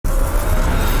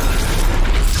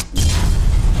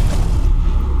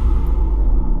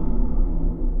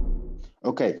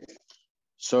Okay,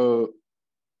 so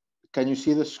can you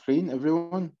see the screen,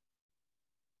 everyone?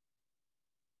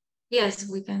 Yes,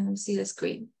 we can see the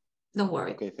screen. Don't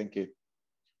worry. Okay, thank you.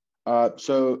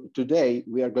 So today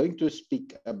we are going to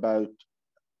speak about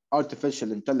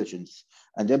artificial intelligence,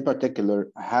 and in particular,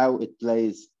 how it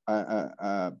plays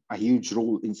a huge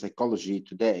role in psychology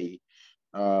today.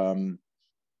 My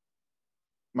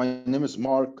name is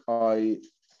Mark.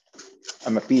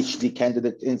 I'm a PhD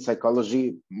candidate in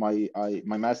psychology. My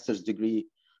master's degree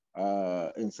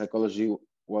in psychology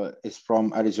is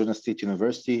from Arizona State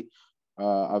University.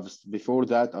 Before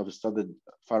that, I've studied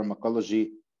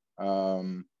pharmacology.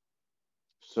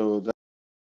 So that's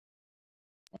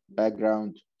my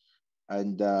background.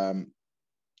 And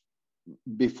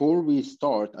before we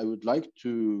start, I would like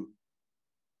to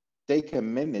take a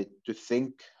minute to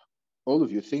think, all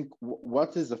of you, think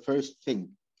what is the first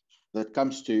thing that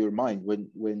comes to your mind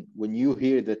when you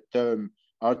hear the term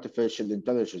artificial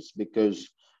intelligence, because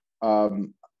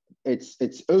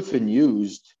it's often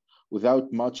used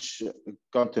without much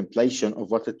contemplation of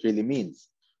what it really means.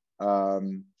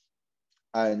 And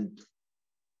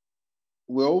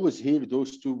we always hear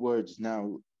those two words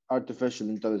now, artificial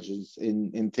intelligence,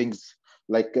 in things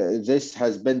like this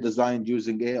has been designed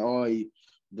using AI,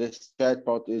 this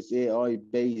chatbot is AI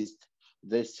based,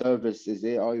 this service is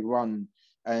AI run.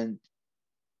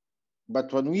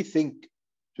 But when we think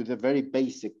to the very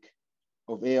basic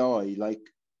of AI,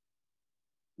 like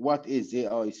what is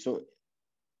AI? So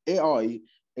AI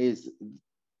is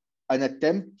an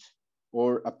attempt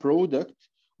or a product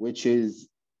which is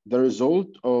the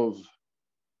result of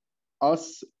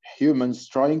us humans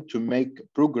trying to make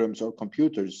programs or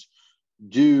computers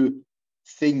do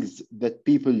things that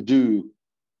people do,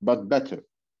 but better.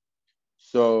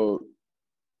 So,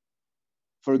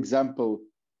 for example,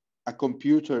 a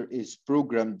computer is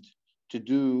programmed to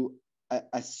do a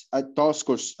task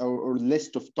or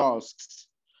list of tasks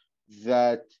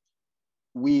that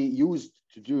we used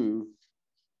to do,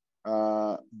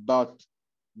 but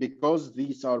because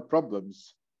these are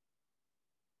problems,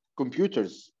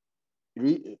 computers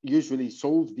usually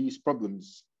solve these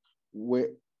problems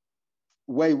way,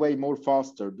 way more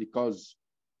faster, because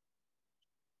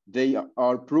they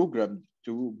are programmed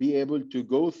to be able to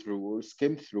go through or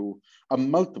skim through a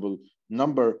multiple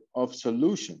number of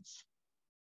solutions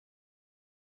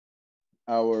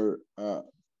our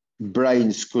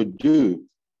brains could do.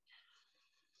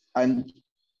 And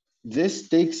this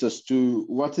takes us to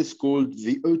what is called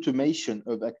the automation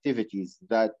of activities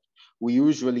that we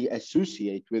usually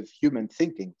associate with human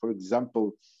thinking. For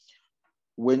example,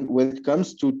 when it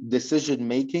comes to decision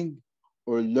making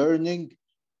or learning,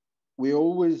 we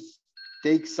always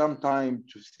take some time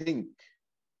to think.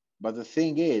 But the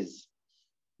thing is,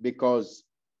 because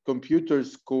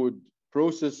computers could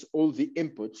process all the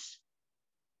inputs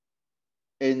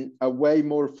in a way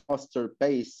more faster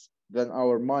pace than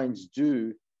our minds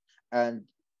do, and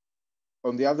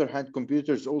on the other hand,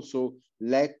 computers also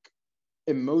lack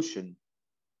emotion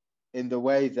in the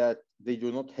way that they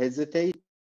do not hesitate,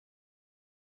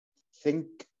 think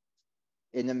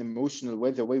in an emotional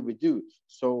way the way we do.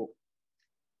 So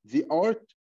the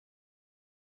art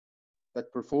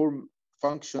that perform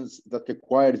functions that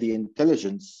require the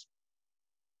intelligence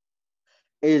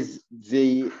is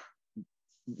the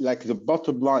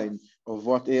bottom line of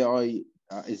what AI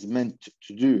is meant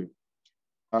to do.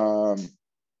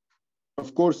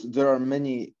 Of course, there are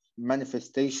many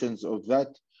manifestations of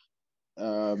that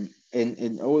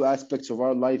in all aspects of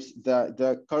our lives.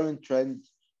 The current trend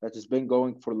that has been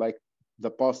going for like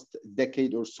the past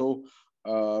decade or so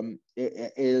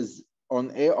is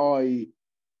on AI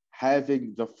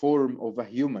having the form of a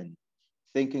human,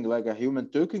 thinking like a human,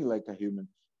 talking like a human.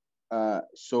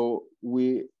 So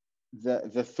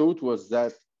the thought was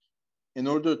that in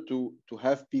order to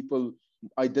have people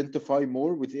identify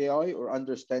more with AI or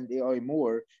understand AI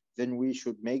more, then we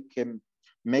should make it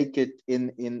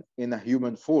in a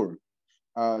human form.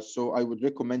 So I would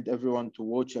recommend everyone to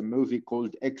watch a movie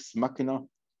called Ex Machina.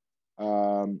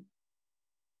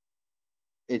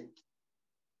 It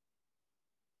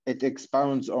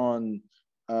expounds on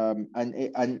a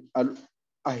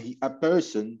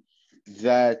person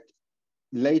that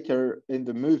later in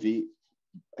the movie,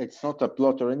 it's not a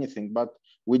plot or anything, but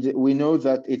we know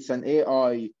that it's an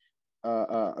AI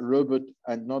robot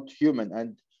and not human.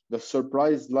 And the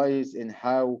surprise lies in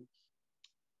how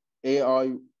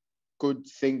AI could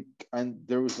think. And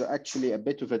there was actually a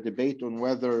bit of a debate on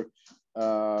whether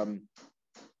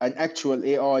an actual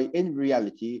AI in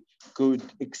reality could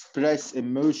express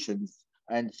emotions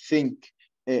and think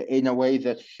in a way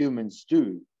that humans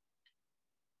do.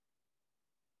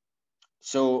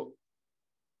 So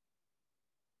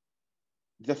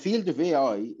the field of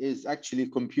AI is actually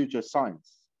computer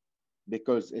science,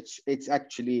 because it's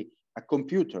actually a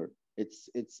computer. It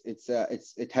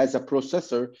has a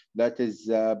processor that is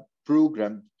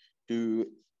programmed to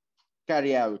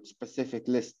carry out specific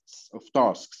lists of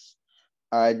tasks.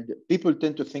 And people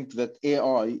tend to think that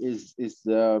AI is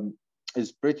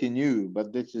pretty new,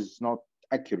 but this is not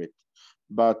accurate.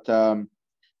 But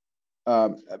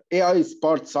AI is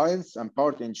part science and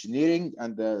part engineering,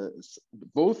 and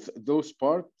both those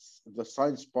parts, the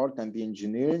science part and the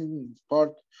engineering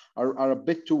part, are a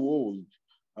bit too old.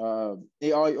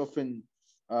 AI often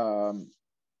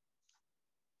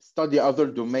study other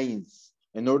domains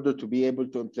in order to be able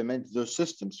to implement those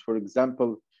systems. For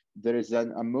example, there is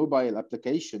a mobile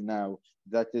application now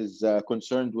that is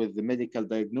concerned with the medical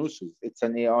diagnosis. It's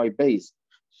an AI based.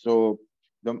 So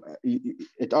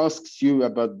it asks you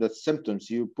about the symptoms.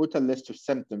 You put a list of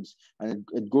symptoms, and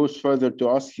it goes further to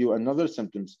ask you another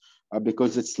symptoms,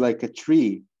 because it's like a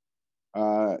tree.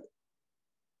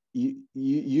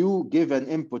 You give an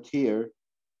input here.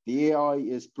 The AI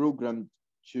is programmed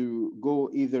to go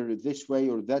either this way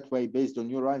or that way based on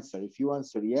your answer. If you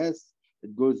answer yes,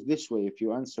 it goes this way. If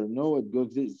you answer no, it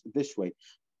goes this way.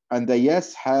 And the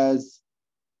yes has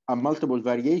a multiple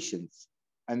variations.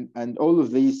 And all of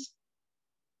these,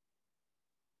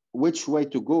 which way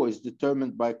to go is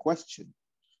determined by question.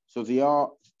 So the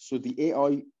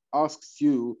AI asks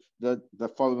you the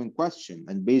following question,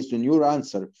 and based on your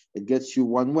answer, it gets you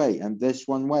one way. And this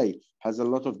one way has a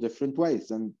lot of different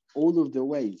ways. And all of the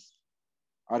ways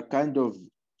are kind of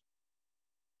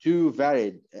too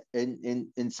varied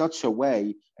in such a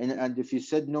way. And if you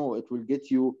said no, it will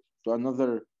get you to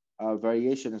another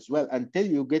variation as well until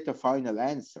you get a final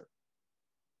answer.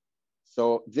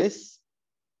 So this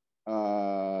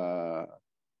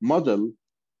model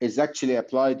is actually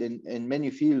applied in many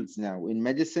fields now. In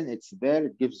medicine, it's there.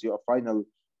 It gives you a final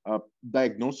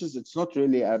diagnosis. It's not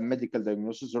really a medical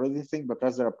diagnosis or anything, but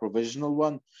rather a provisional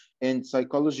one. In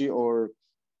psychology or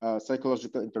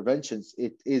psychological interventions,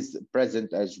 it is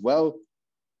present as well,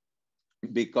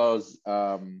 because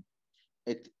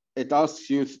it asks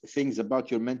you things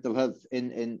about your mental health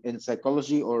in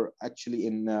psychology, or actually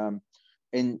in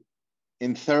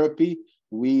therapy.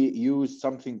 We use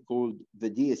something called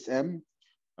the DSM,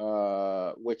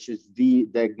 which is the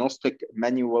diagnostic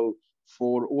manual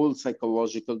for all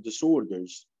psychological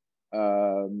disorders.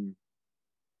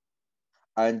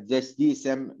 And this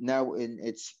DSM now in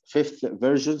its 5th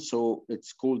version, so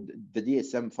it's called the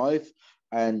DSM-5.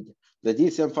 And the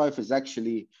DSM-5 is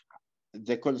actually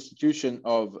the constitution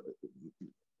of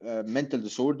mental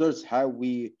disorders, how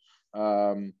we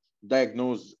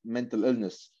diagnose mental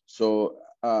illness. So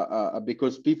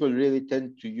because people really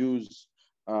tend to use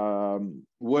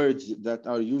words that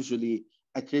are usually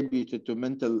attributed to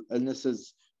mental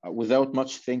illnesses without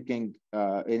much thinking,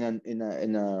 in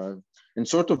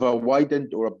sort of a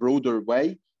widened or a broader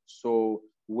way. So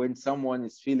when someone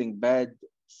is feeling bad,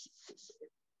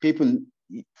 people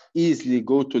easily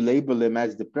go to label him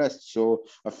as depressed. So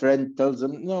a friend tells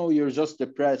them, "No, you're just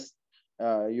depressed.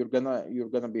 You're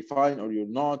gonna be fine, or you're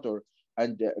not."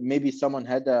 And maybe someone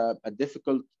had a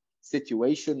difficult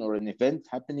situation or an event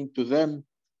happening to them.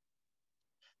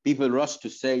 People rush to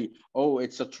say, "Oh,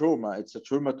 it's a trauma. It's a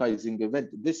traumatizing event."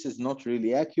 This is not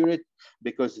really accurate,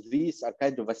 because these are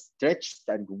kind of a stretched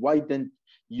and widened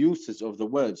uses of the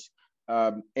words.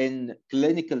 In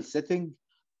clinical setting,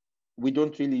 we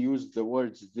don't really use the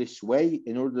words this way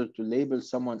in order to label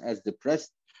someone as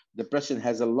depressed. Depression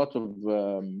has a lot of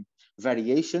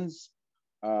variations,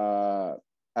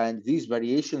 and these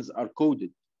variations are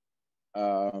coded.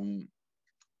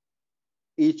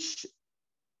 Each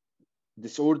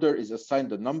disorder is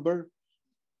assigned a number.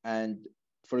 And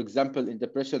for example, in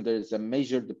depression, there is a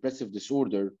major depressive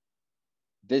disorder.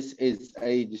 This is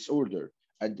a disorder.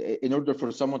 And in order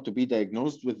for someone to be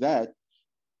diagnosed with that,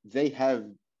 they have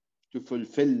to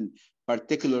fulfill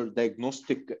particular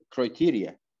diagnostic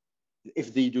criteria.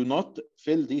 If they do not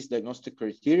fill these diagnostic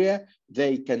criteria,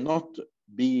 they cannot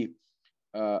be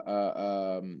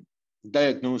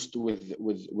diagnosed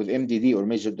with MDD or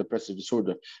major depressive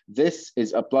disorder. This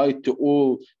is applied to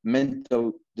all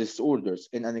mental disorders.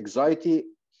 In an anxiety,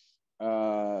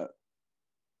 it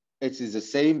is the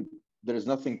same. There is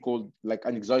nothing called like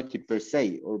anxiety per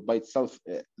se or by itself.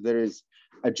 There is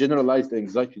a generalized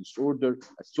anxiety disorder,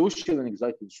 a social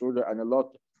anxiety disorder, and a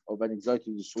lot of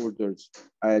anxiety disorders.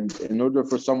 And in order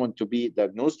for someone to be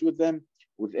diagnosed with them,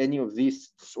 with any of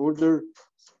these disorders,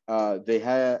 they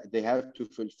have to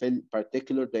fulfill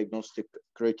particular diagnostic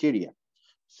criteria.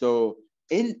 So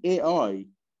in AI,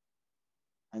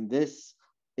 and this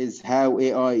is how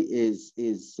AI is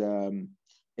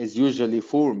is usually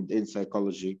formed in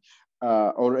psychology,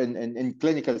 or in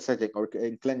clinical setting or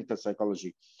in clinical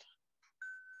psychology.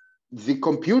 The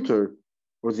computer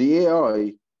or the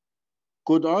AI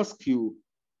could ask you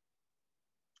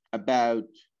about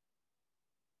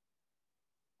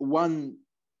one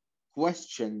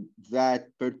question that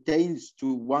pertains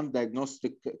to one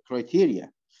diagnostic criteria.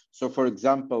 So, for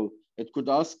example, it could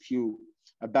ask you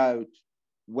about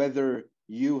whether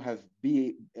you have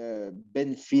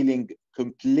been feeling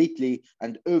completely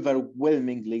and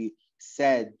overwhelmingly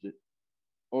sad,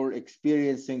 or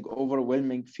experiencing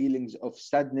overwhelming feelings of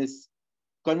sadness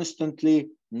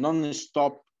constantly,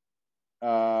 non-stop,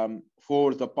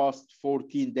 for the past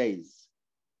 14 days.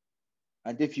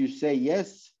 And if you say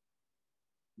yes,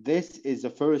 this is the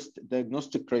first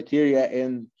diagnostic criteria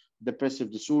in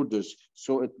depressive disorders.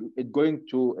 So it's going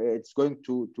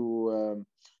to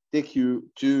take you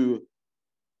to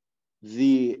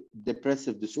the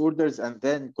depressive disorders, and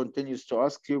then continues to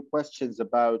ask you questions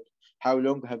about how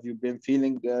long have you been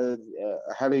feeling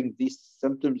having these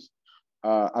symptoms,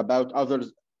 about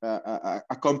others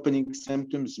accompanying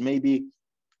symptoms maybe,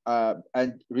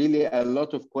 and really a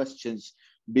lot of questions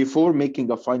before making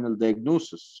a final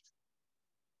diagnosis.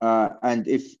 And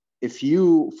if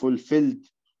you fulfilled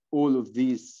all of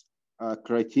these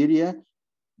criteria,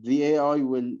 the AI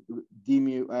will deem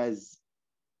you as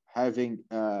having,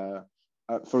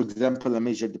 for example, a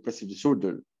major depressive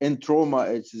disorder. In trauma,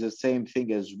 it's the same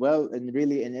thing as well. And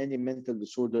really, in any mental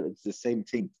disorder, it's the same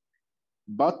thing.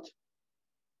 But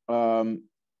um,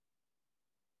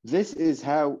 this is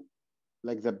how,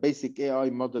 like, the basic AI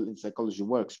model in psychology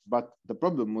works. But the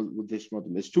problem with this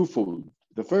model is twofold.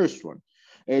 The first one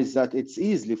is that it's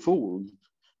easily fooled,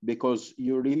 because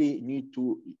you really need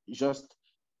to just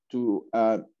to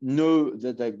know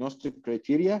the diagnostic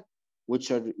criteria,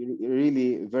 which are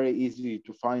really very easy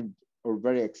to find or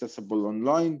very accessible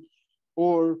online,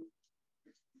 or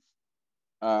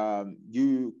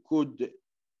you could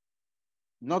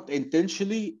not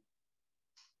intentionally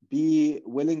be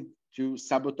willing to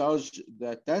sabotage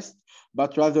the test,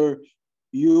 but rather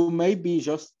you may be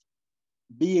just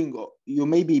you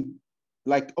may be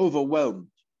like overwhelmed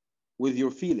with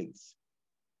your feelings.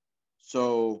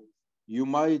 So you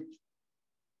might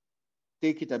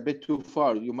take it a bit too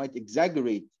far. You might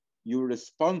exaggerate your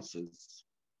responses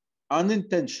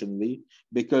unintentionally,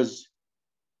 because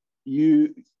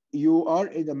you you are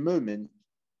in a moment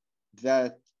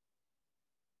that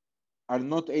are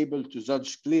not able to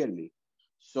judge clearly.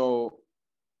 So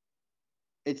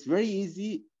it's very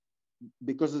easy,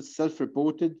 because it's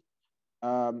self-reported,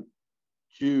 um,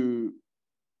 to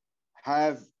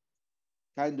have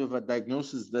kind of a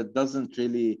diagnosis that doesn't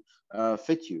really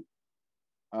fit you.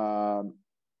 Um,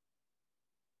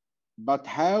 but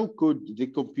how could the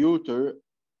computer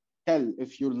tell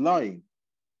if you're lying?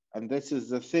 And this is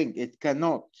the thing, it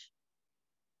cannot,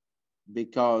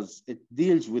 because it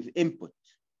deals with input.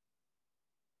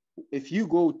 If you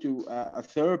go to a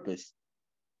therapist,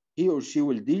 he or she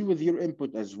will deal with your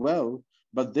input as well,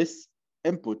 but this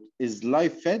input is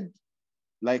live fed,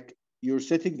 like you're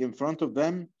sitting in front of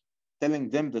them, telling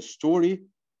them the story,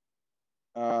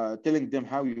 telling them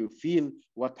how you feel,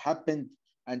 what happened,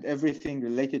 and everything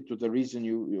related to the reason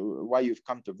why you've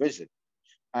come to visit.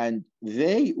 And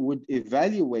they would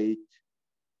evaluate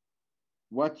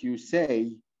what you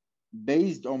say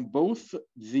based on both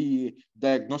the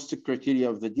diagnostic criteria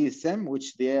of the DSM,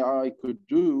 which the AI could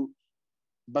do,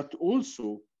 but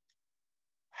also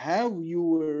how you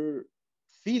were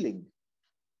feeling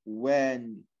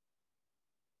when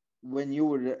you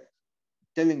were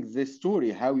telling this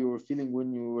story, how you were feeling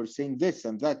when you were saying this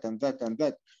and that and that and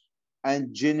that,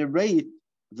 and generate.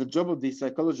 The job of the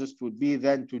psychologist would be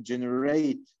then to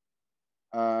generate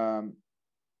um,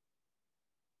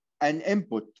 an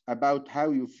input about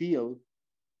how you feel,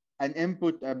 an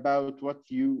input about what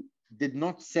you did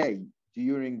not say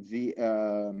during the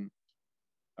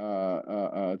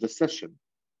session,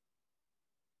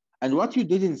 and what you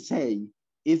didn't say,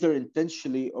 either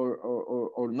intentionally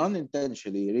or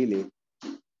non-intentionally, really,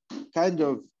 kind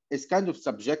of is kind of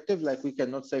subjective. Like, we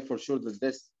cannot say for sure that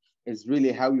this is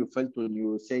really how you felt when you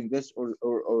were saying this, or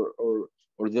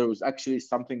there was actually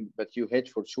something that you hid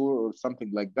for sure, or something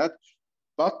like that.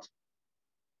 But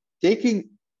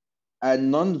taking a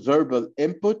non-verbal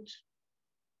input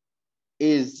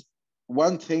is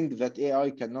one thing that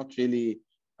AI cannot really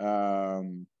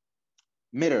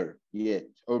mirror yet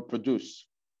or produce.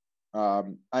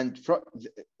 And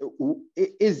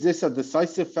is this a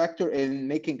decisive factor in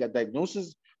making a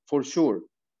diagnosis? For sure,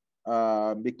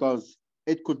 because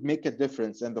it could make a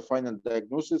difference in the final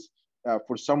diagnosis,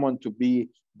 for someone to be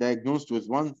diagnosed with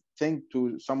one thing to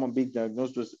someone being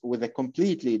diagnosed with a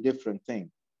completely different thing.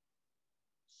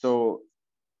 So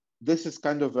this is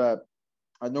kind of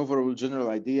an overall general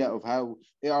idea of how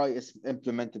AI is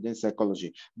implemented in psychology.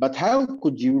 But how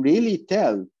could you really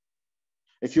tell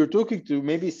if you're talking to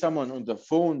maybe someone on the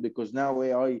phone, because now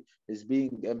AI is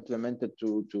being implemented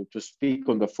to speak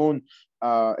on the phone.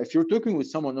 If you're talking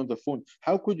with someone on the phone,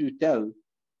 how could you tell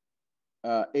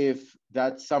if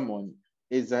that someone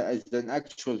is an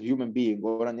actual human being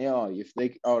or an AI? If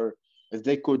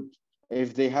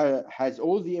they has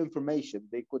all the information,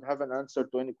 they could have an answer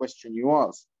to any question you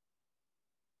ask.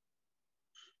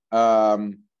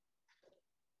 And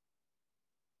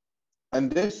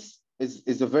this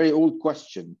is a very old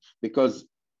question, because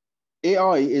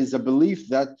AI is a belief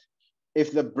that if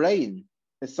the brain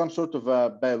is some sort of a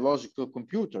biological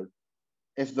computer,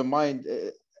 if the mind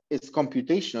is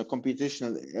computational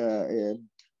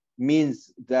means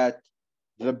that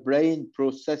the brain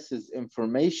processes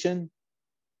information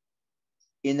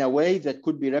in a way that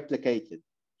could be replicated.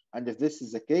 And if this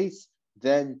is the case,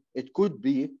 then it could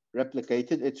be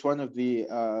replicated. It's one of the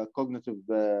cognitive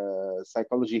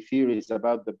psychology theories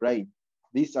about the brain.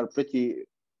 These are pretty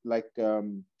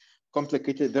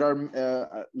complicated. There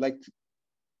are like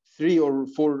 3 or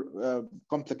 4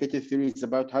 complicated theories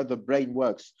about how the brain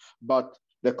works, but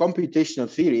the computational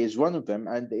theory is one of them,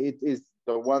 and it is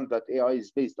the one that AI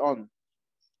is based on.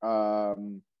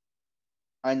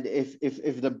 And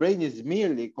if the brain is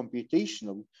merely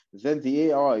computational, then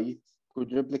the AI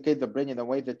could replicate the brain in a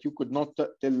way that you could not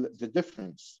tell the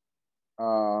difference.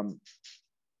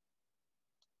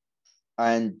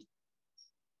 And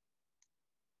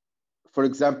for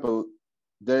example,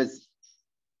 there's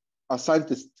a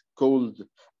scientist called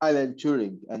Alan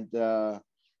Turing, and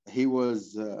he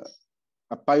was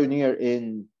a pioneer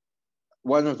in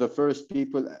one of the first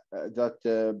people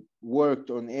that worked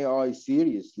on AI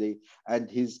seriously, and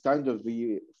he's kind of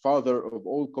the father of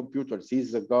all computers.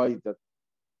 He's the guy that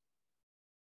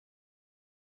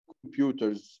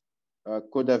computers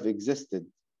could have existed.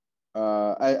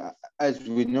 As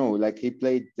we know, like he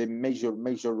played the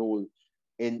major role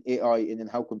in AI and in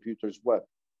how computers work.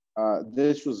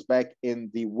 This was back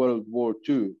in the World War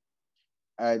II,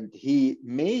 and he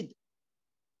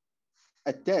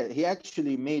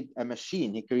actually made a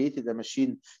machine. He created a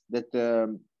machine that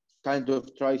kind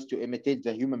of tries to imitate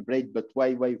the human brain, but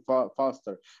way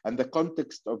faster. And the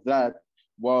context of that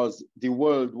was the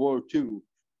World War II.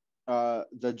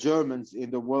 The Germans in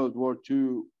the World War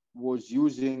II was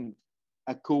using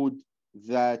a code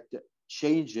that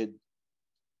changed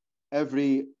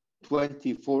every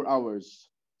 24 hours.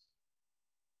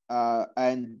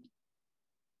 And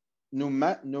no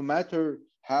matter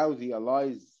how the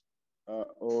Allies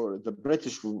or the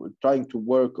British were trying to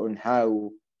work on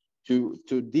how to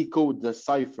decode the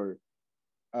cipher,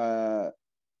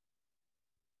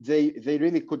 they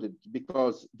really couldn't,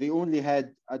 because they only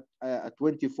had a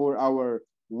 24-hour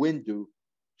window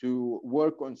to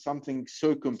work on something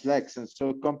so complex and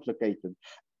so complicated.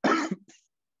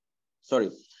 Sorry.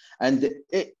 And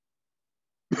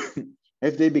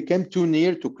if they became too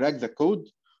near to crack the code,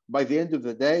 by the end of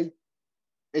the day,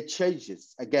 it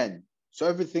changes again. So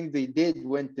everything they did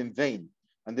went in vain,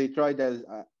 and they tried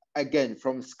again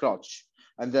from scratch.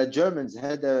 And the Germans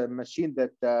had a machine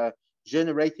that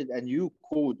generated a new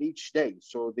code each day.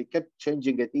 So they kept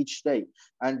changing it each day,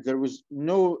 and there was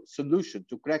no solution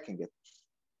to cracking it.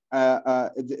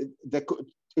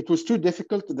 It was too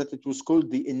difficult that it was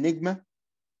called the Enigma.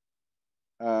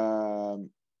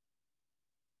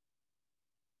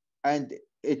 And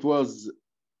it was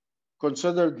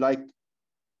considered like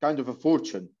kind of a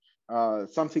fortune,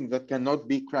 something that cannot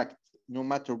be cracked no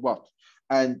matter what.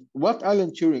 And what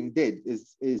Alan Turing did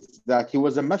is that he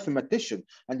was a mathematician,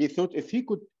 and he thought if he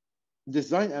could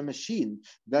design a machine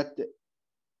that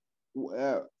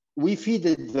we feed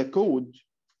it the code,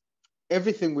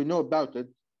 everything we know about it,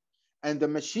 and the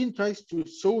machine tries to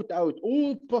sort out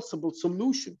all possible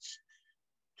solutions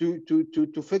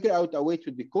to figure out a way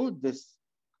to decode this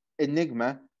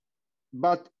enigma.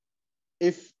 But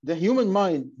if the human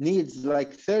mind needs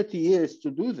like 30 years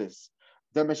to do this,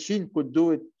 the machine could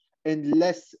do it in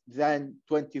less than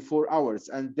 24 hours.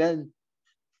 And then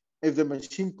if the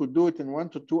machine could do it in 1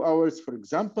 to 2 hours, for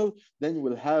example, then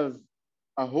we'll have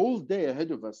a whole day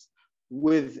ahead of us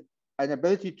with an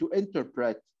ability to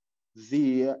interpret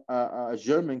the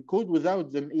German code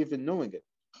without them even knowing it.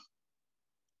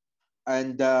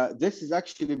 And this is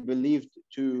actually believed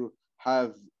to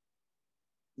have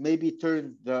maybe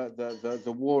turned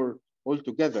the war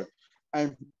altogether.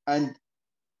 And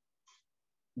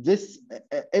this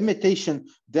imitation,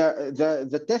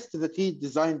 the test that he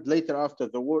designed later after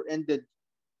the war ended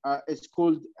it's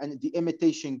called the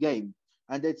imitation game.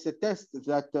 And it's a test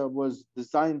that was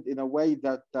designed in a way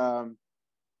that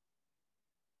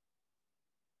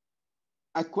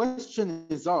a question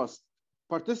is asked,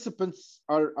 participants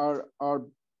are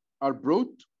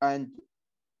brought, and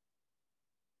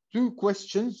two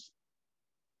questions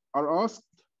are asked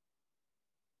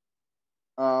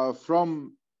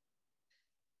from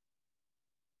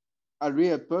a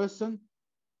real person.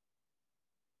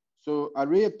 So a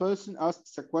real person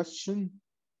asks a question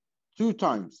 2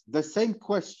 times. The same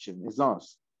question is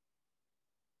asked.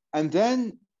 And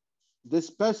then this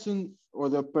person or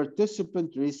the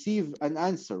participant receive an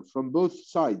answer from both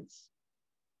sides.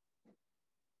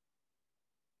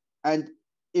 And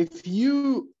if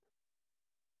you,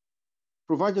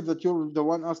 provided that you're the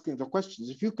one asking the questions,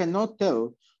 if you cannot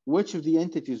tell which of the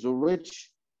entities or which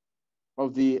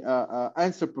of the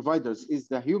answer providers is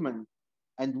the human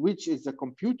and which is the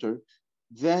computer,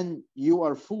 then you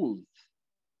are fooled.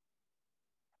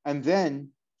 And then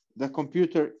the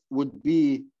computer would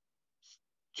be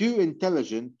too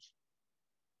intelligent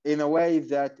in a way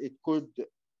that it could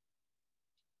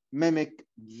mimic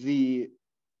the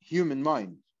human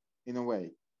mind in a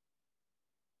way.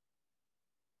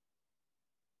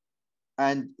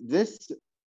 And this,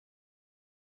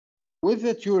 with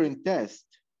the Turing test,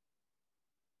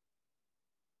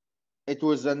 it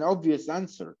was an obvious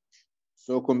answer.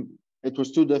 So it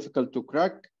was too difficult to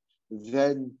crack.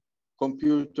 Then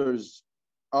computers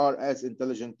are as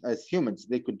intelligent as humans.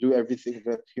 They could do everything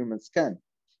that humans can.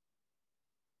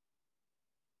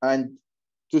 And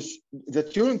the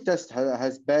Turing test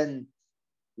has been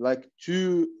like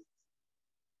too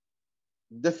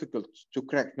difficult to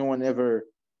crack. No one ever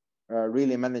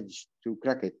really managed to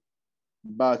crack it.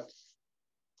 But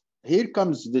here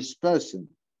comes this person.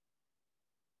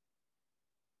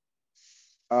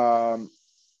 And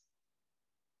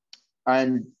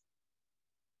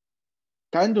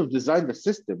kind of designed a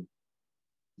system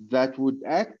that would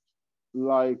act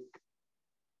like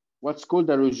what's called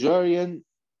a Rogerian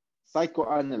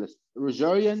psychoanalyst.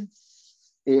 Rogerian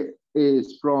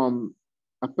is from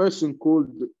a person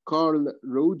called Carl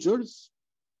Rogers.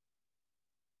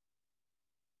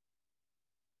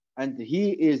 And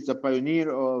he is the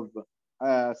pioneer of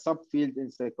a subfield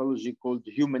in psychology called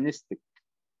humanistic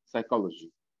psychology,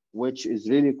 which is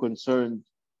really concerned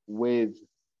with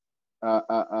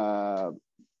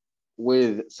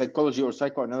psychology or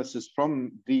psychoanalysis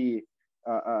from the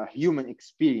human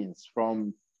experience,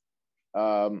 from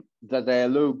the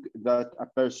dialogue that a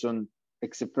person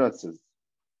expresses.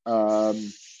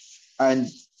 And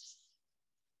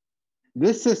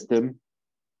this system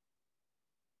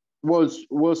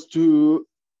was to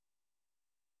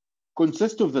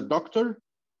consist of the doctor.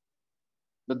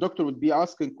 The doctor would be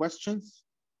asking questions,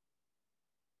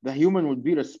 the human would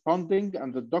be responding,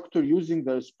 and the doctor using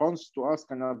the response to ask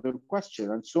another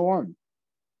question, and so on.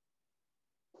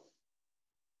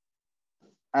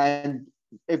 And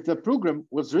if the program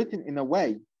was written in a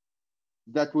way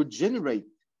that would generate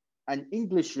an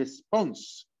English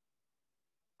response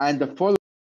and the following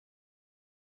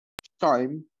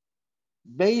time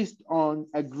based on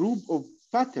a group of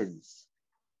patterns.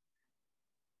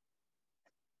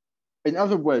 In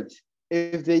other words,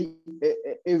 if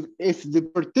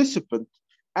the participant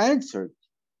answered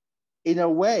in a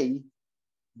way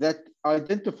that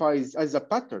identifies as a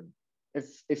pattern,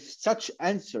 if such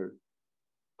answer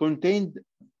contained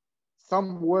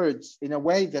some words in a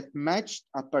way that matched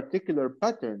a particular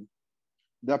pattern,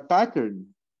 the pattern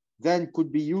then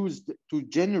could be used to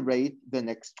generate the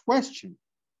next question.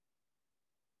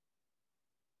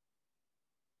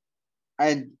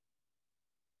 And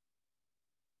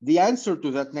the answer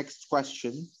to that next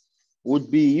question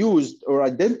would be used or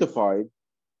identified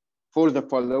for the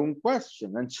following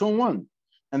question, and so on.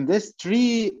 And this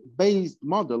tree-based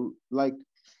model, like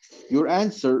your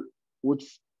answer would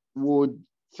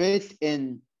fit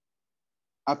in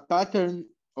a pattern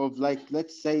of, like,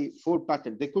 let's say 4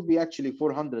 patterns. They could be actually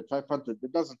 400, 500,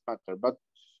 it doesn't matter. But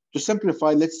to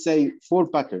simplify, let's say 4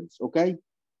 patterns, okay?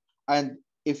 And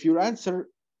if your answer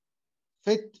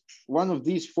fit one of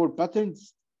these 4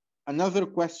 patterns, another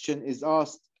question is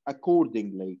asked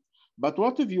accordingly. But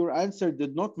what if your answer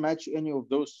did not match any of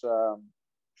those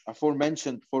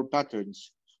aforementioned 4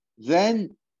 patterns?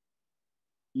 Then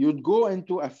you'd go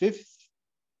into a 5th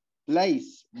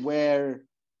place where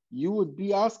you would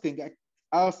be asked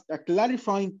a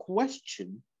clarifying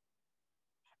question,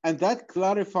 and that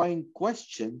clarifying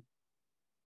question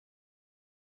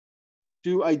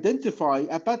to identify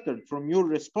a pattern from your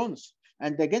response.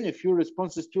 And again, if your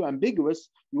response is too ambiguous,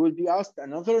 you will be asked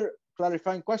another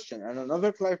clarifying question and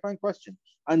another clarifying question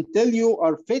until you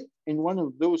are fit in one of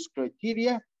those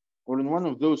criteria or in one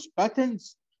of those patterns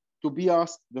to be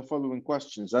asked the following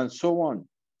questions, and so on.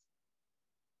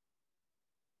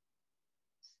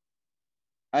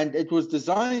 And it was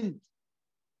designed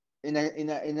in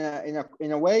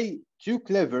a way too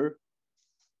clever.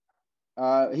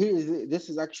 This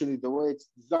is actually the way it's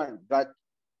designed, that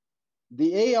the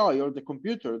AI or the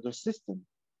computer, the system,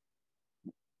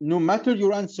 no matter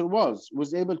your answer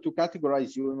was able to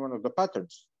categorize you in one of the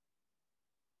patterns,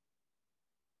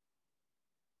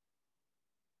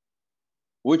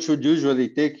 which would usually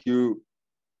take you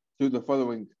to the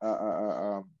following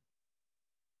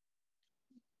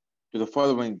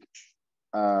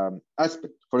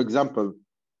aspect. For example,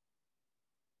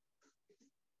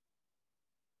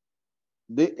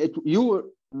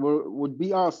 you would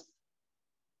be asked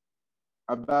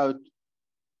about,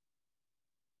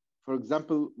 for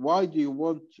example, why do you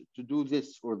want to do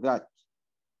this or that?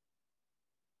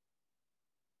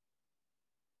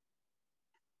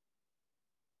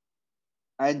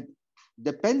 And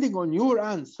depending on your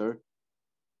answer,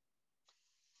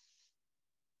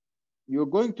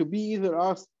 you're going to be either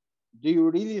asked, do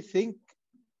you really think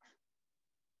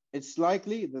it's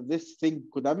likely that this thing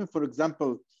could happen? For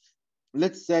example,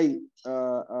 let's say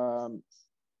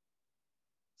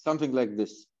something like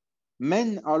this: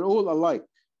 men are all alike.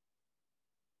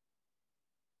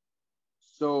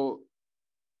 So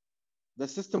the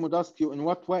system would ask you, in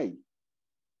what way?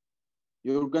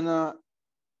 You're gonna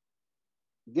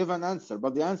give an answer,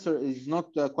 but the answer is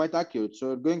not quite accurate. So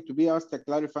you're going to be asked a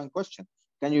clarifying question.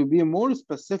 Can you be more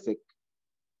specific?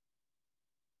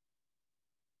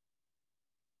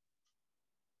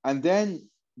 And then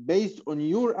based on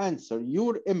your answer,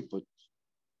 your input,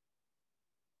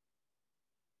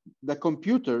 the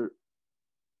computer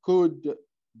could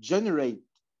generate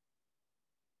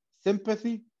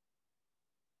sympathy.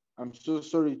 I'm so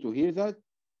sorry to hear that.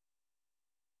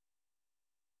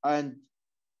 And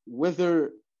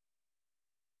whether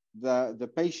the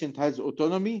patient has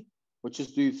autonomy, which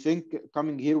is, do you think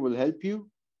coming here will help you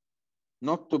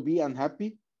not to be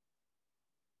unhappy?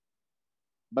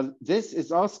 But this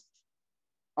is asked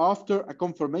after a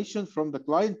confirmation from the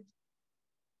client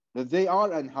that they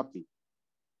are unhappy.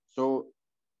 So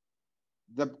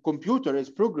the computer is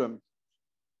programmed.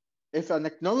 If an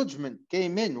acknowledgement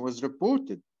came in, was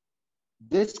reported,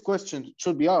 this question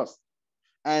should be asked.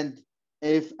 And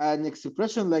if an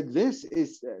expression like this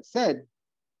is said,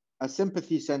 a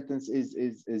sympathy sentence is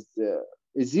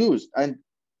used. And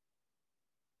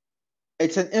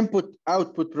it's an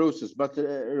input-output process, but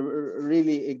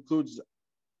really includes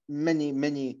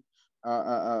many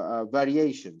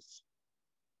variations.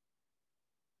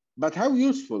 But how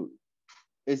useful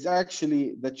is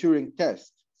actually the Turing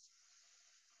test?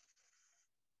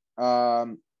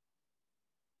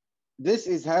 This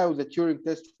is how the Turing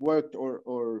test worked,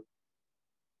 or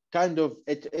kind of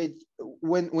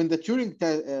when the Turing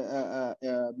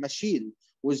machine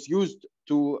was used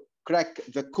to crack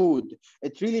the code,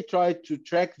 it really tried to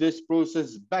track this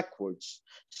process backwards.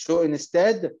 So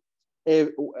instead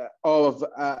of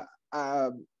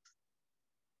an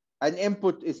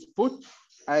input is put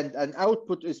and an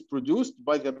output is produced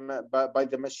by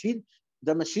the machine,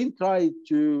 the machine tried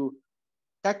to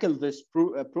tackle this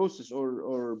process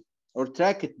or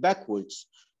track it backwards.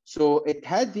 So it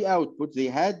had the output, they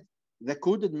had the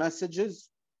coded messages,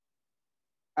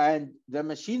 and the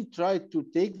machine tried to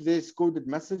take these coded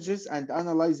messages and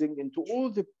analyzing into all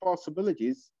the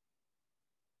possibilities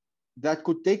that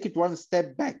could take it one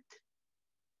step back,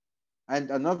 and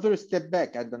another step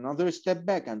back, and another step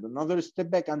back, and another step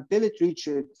back, until it reached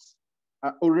its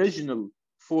original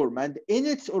form. And in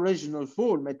its original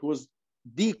form, it was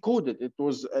decoded. It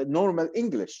was normal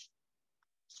English,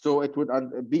 so it would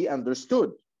be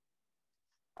understood.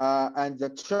 And the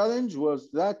challenge was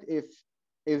that if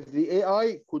the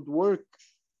AI could work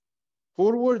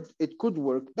forward, it could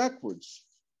work backwards.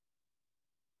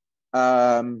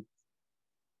 And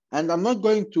I'm not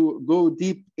going to go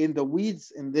deep in the weeds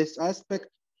in this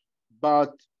aspect,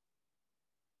 but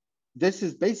this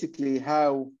is basically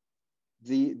how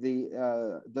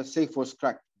the safe was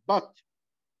cracked. But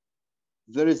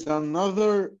there is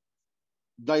another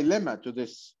dilemma to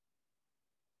this.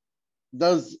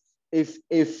 If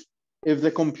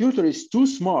the computer is too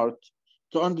smart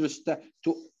to understand,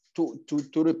 to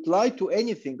reply to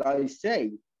anything I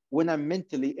say when I'm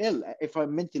mentally ill. If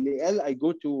I'm mentally ill, I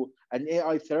go to an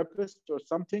AI therapist or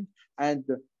something, and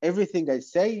everything I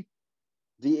say,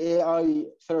 the AI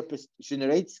therapist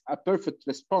generates a perfect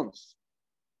response.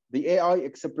 The AI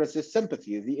expresses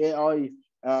sympathy. The AI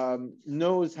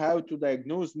knows how to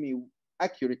diagnose me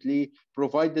accurately,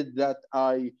 provided that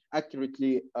I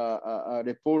accurately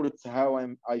report how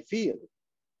I feel.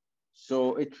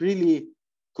 So it really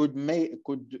could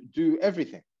do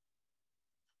everything.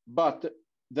 But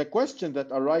the question that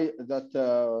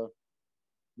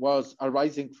was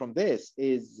arising from this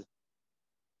is,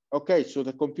 okay, so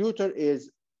the computer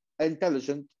is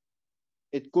intelligent.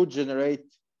 It could generate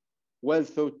well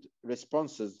thought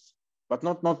responses, but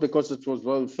not because it was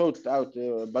well thought out,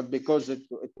 but because it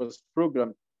was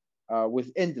programmed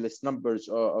with endless numbers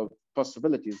of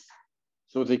possibilities.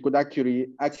 So they could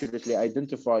accurately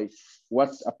identify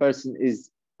what a person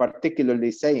is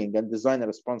particularly saying and design a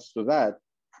response to that.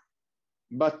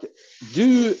 But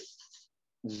do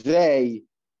they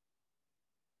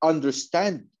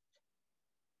understand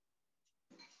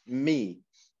me,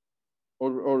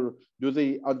 or do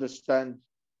they understand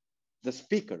the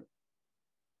speaker?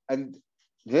 And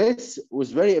this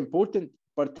was very important,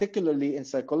 particularly in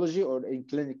psychology or in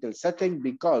clinical setting,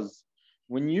 because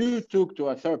when you talk to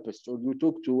a therapist or you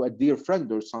talk to a dear friend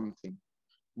or something,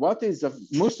 what is the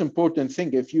most important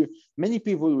thing? Many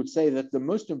people would say that the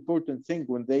most important thing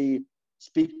when they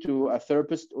speak to a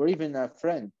therapist or even a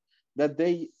friend, that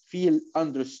they feel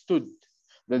understood,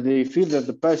 that they feel that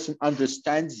the person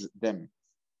understands them.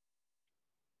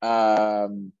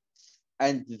 And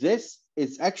this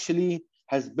is actually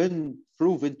has been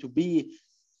proven to be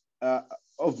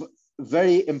of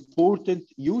very important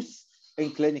use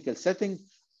in clinical setting.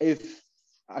 If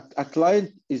a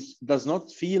client does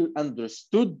not feel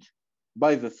understood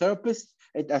by the therapist,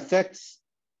 it affects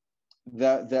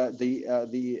the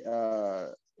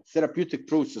therapeutic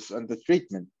process and the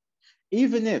treatment.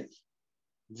 Even if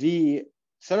the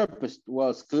therapist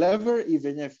was clever,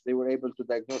 even if they were able to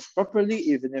diagnose properly,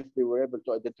 even if they were able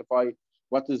to identify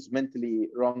what is mentally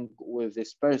wrong with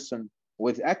this person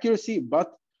with accuracy,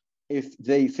 but if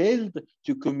they failed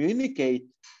to communicate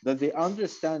that they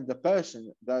understand the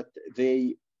person, that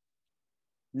they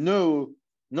know,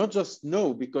 not just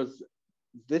know, because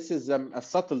this is a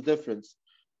subtle difference,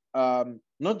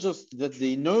 not just that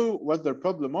they know what their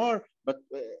problem are, but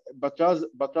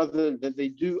rather that they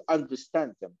do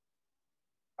understand them.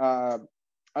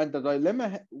 And the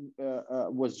dilemma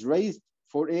was raised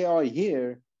for AI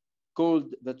here,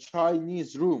 called the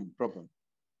Chinese room problem.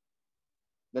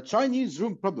 The Chinese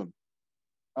room problem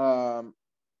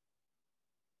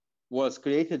was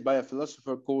created by a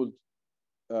philosopher called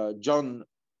John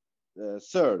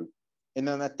Searle in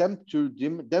an attempt to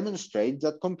demonstrate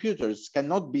that computers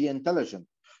cannot be intelligent,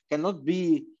 cannot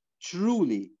be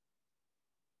truly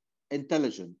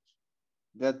intelligent,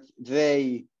 that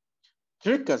they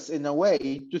trick us in a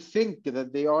way to think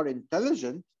that they are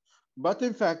intelligent, but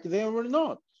in fact they were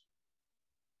not.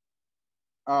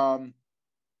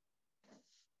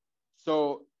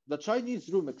 So the Chinese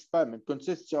room experiment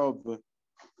consists of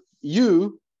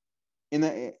you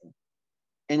in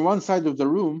one side of the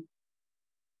room,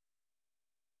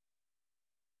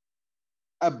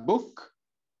 a book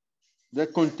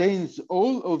that contains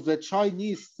all of the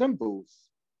Chinese symbols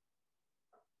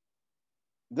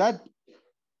that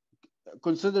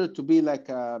considered to be like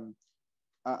a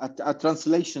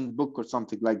translation book or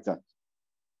something like that,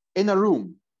 in a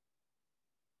room.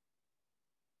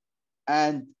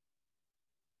 And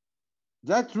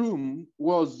that room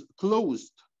was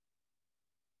closed.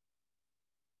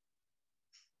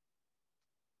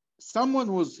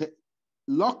 Someone was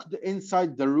locked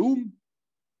inside the room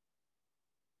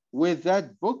with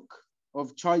that book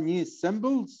of Chinese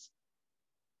symbols,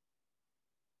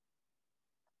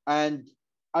 and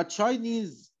a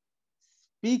Chinese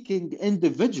speaking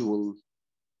individual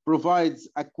provides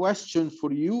a question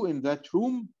for you in that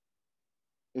room.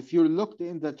 If you're locked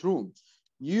in that room,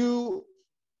 you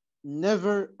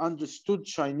never understood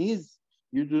Chinese,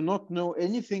 you do not know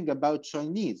anything about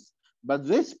Chinese, but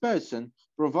this person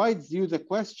provides you the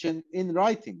question in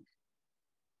writing.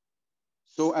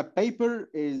 So a paper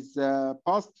is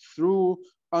passed through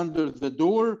under the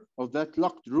door of that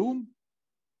locked room,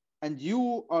 and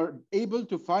you are able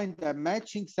to find a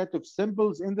matching set of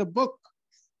symbols in the book.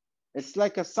 It's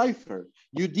like a cipher.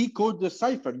 You decode the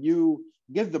cipher. You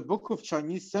get the book of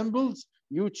Chinese symbols.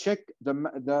 You check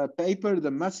the paper,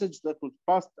 the message that was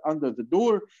passed under the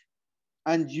door,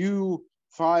 and you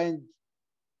find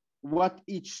what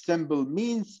each symbol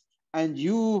means, and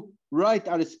you write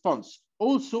a response,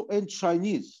 also in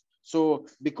Chinese. So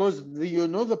because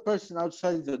the person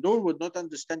outside the door would not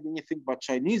understand anything but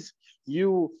Chinese,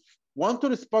 you want to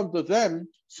respond to them,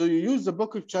 so you use the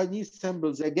book of Chinese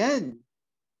symbols again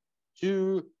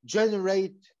to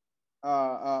generate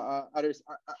a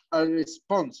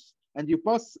response, and you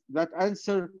pass that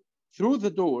answer through the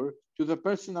door to the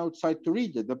person outside to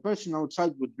read it. The person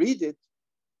outside would read it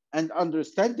and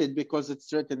understand it because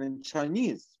it's written in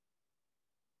Chinese.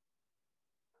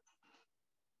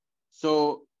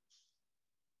 So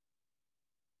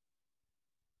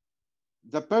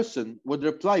the person would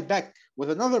reply back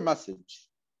with another message.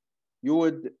 You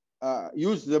would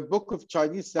use the book of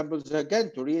Chinese symbols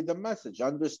again to read the message,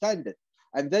 understand it.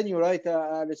 And then you write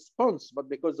a response, but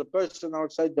because the person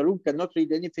outside the room cannot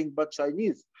read anything but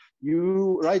Chinese,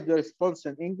 you write the response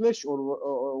in English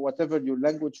or whatever your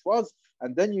language was,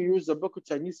 and then you use the book of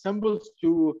Chinese symbols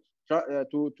to have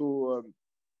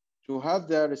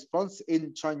the response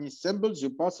in Chinese symbols.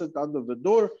 You pass it under the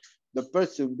door, the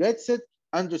person gets it,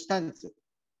 understands it.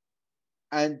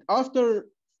 And after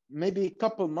maybe a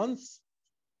couple months,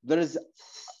 there is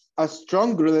a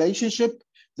strong relationship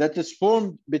that is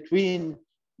formed between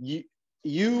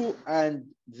you and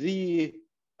the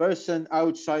person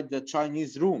outside the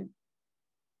Chinese room.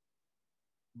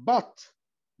 But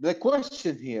the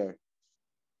question here,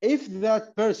 if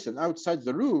that person outside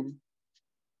the room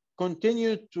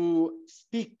continued to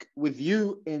speak with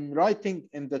you in writing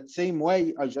in that same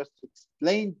way I just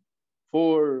explained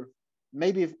for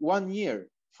maybe 1 year,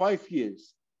 5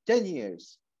 years, 10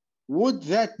 years, would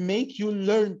that make you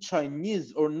learn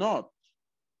Chinese or not?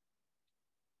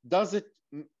 Does it,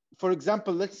 for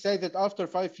example, let's say that after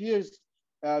 5 years,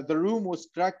 the room was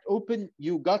cracked open,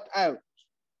 you got out.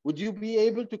 Would you be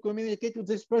able to communicate with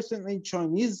this person in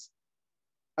Chinese?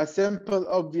 A simple,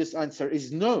 obvious answer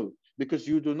is no, because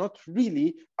you do not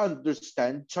really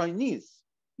understand Chinese.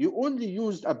 You only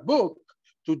used a book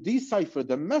to decipher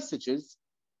the messages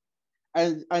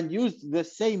and used the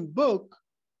same book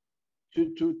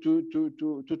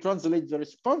to translate the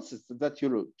responses that you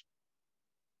wrote.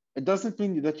 It doesn't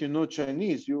mean that you know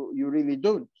Chinese. You really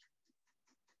don't.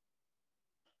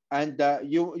 And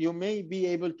you may be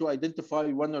able to identify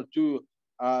 1 or 2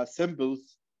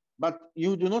 symbols, but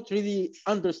you do not really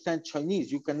understand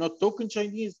Chinese. You cannot talk in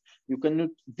Chinese. You cannot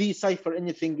decipher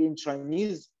anything in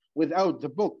Chinese without the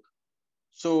book.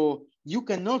 So you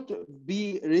cannot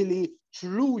be really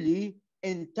truly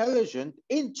intelligent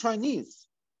in Chinese.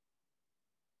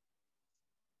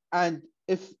 And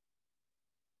if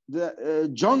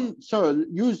John Searle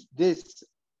used this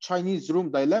Chinese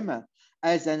room dilemma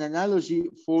as an analogy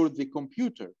for the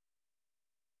computer,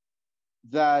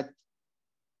 that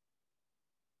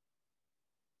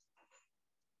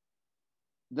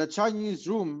the Chinese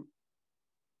room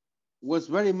was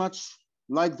very much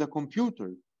like the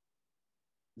computer.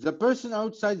 The person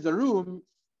outside the room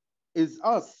is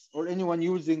us or anyone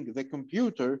using the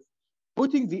computer,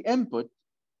 putting the input,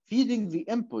 feeding the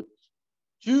input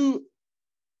to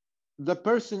the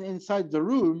person inside the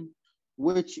room,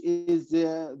 which is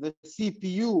the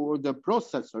CPU or the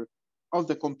processor of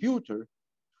the computer.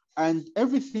 And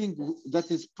everything that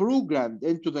is programmed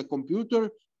into the computer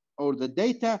or the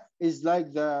data is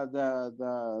like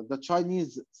the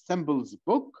Chinese symbols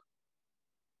book.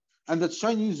 And the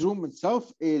Chinese room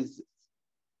itself is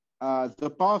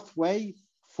the pathway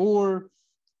for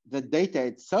the data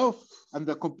itself, and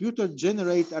the computer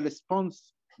generates a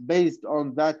response based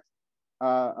on that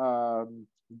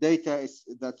data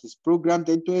that is programmed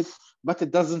into it, but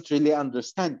it doesn't really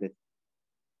understand it.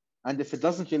 And if it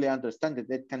doesn't really understand it,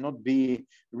 it cannot be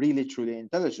really truly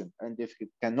intelligent. And if it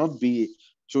cannot be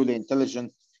truly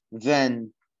intelligent,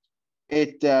 then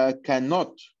it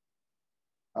cannot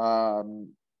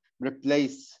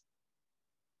replace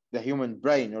the human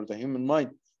brain or the human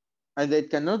mind. And it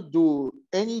cannot do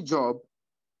any job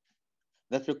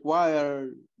that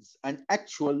requires an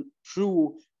actual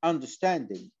true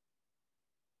understanding,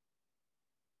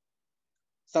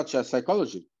 such as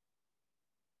psychology.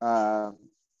 For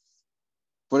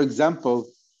example,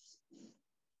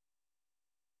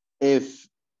 if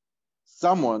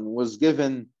someone was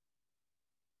given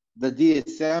the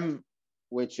DSM,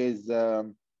 which is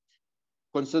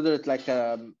considered like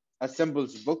a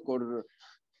symbols book or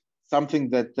something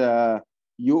that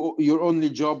your only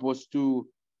job was to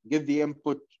give the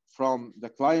input from the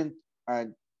client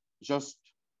and just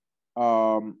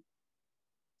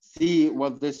see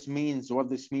what this means, what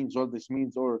this means, what this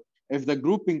means, or if the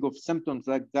grouping of symptoms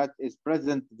like that is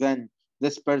present, then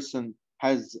this person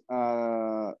has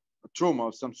trauma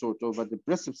of some sort, of a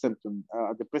depressive symptom,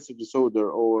 a depressive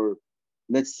disorder, or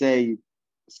let's say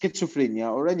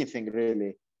schizophrenia or anything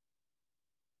really.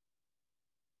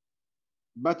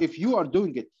 But if you are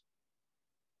doing it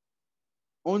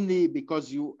only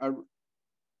because you are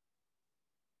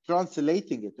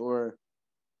translating it or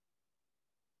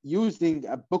using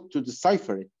a book to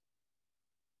decipher it,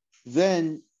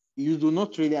 then you do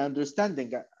not really understand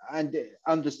it.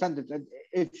 And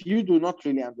if you do not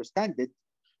really understand it,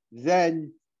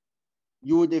 then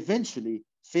you would eventually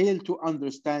fail to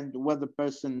understand what the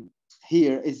person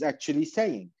here is actually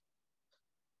saying.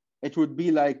 It would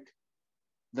be like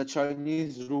the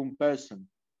Chinese room person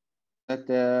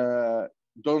that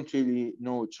don't really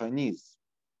know Chinese.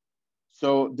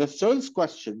 So the first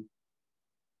question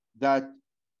that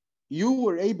you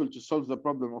were able to solve the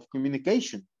problem of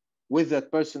communication with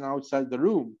that person outside the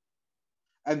room,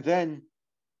 and then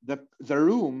the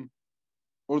room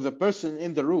or the person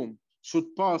in the room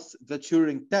should pass the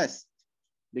Turing test,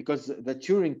 because the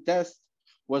Turing test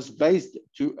was based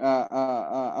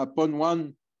upon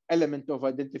one element of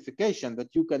identification,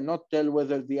 that you cannot tell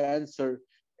whether the answer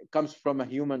comes from a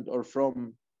human or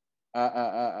from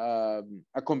a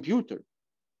computer.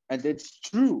 And it's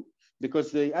true,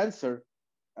 because the answer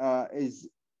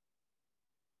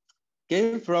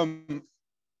came from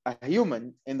a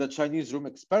human in the Chinese room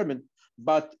experiment,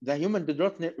 but the human did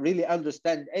not really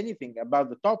understand anything about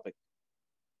the topic.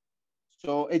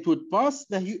 So it would pass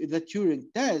the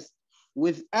Turing test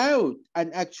without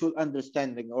an actual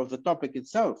understanding of the topic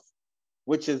itself,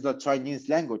 which is the Chinese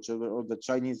language or the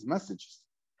Chinese messages.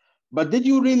 But did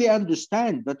you really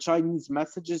understand the Chinese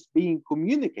messages being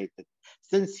communicated?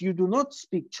 Since you do not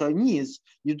speak Chinese,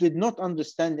 you did not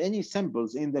understand any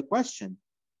symbols in the question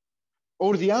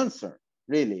or the answer,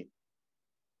 really.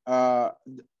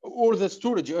 Or the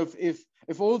storage of if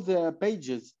all the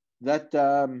pages that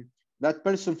that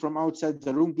person from outside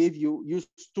the room gave you, you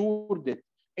stored it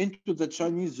into the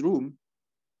Chinese room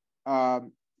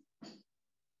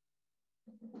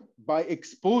by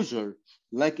exposure.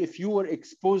 Like if you were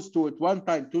exposed to it one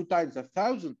time, two times,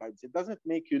 1,000 times, it doesn't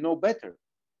make you know better.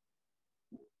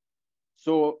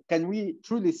 So can we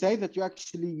truly say that you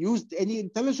actually used any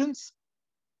intelligence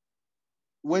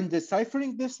when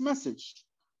deciphering this message?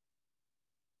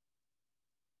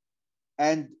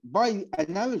 And by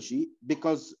analogy,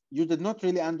 because you did not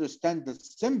really understand the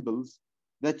symbols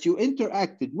that you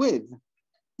interacted with,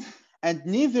 and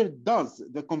neither does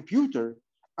the computer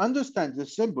understand the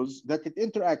symbols that it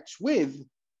interacts with,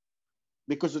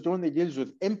 because it only deals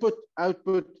with input,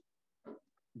 output,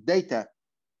 data.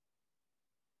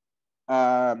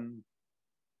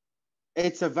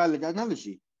 It's a valid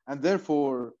analogy. And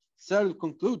therefore, Searle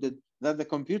concluded that the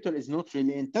computer is not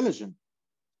really intelligent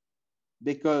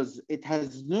because it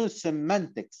has no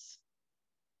semantics.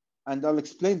 And I'll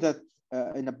explain that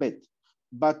in a bit.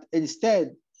 But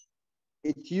instead,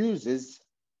 it uses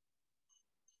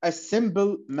a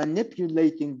symbol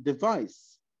manipulating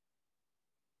device.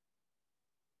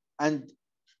 And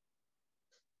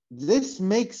this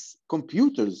makes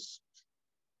computers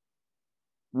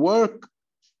work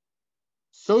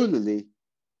solely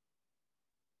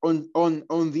on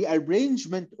the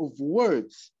arrangement of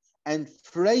words and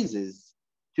phrases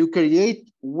to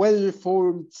create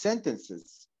well-formed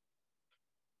sentences.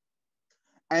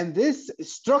 And this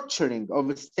structuring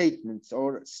of statements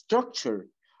or structure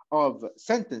of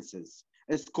sentences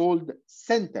is called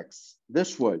syntax,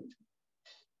 this word.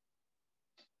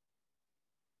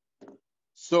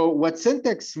 So what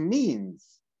syntax means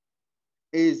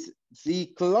is the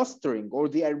clustering or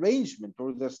the arrangement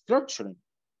or the structuring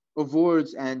of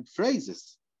words and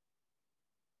phrases.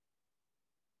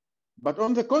 But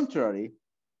on the contrary,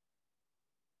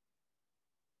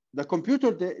 the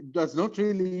computer does not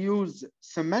really use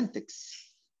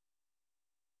semantics.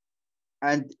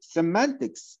 And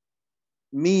semantics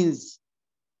means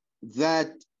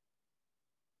that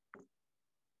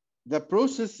the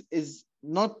process is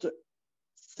not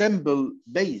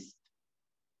symbol-based,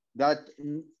 that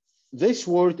this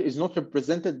word is not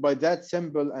represented by that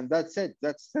symbol and that's it,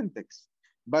 that's syntax,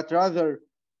 but rather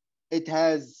it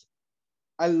has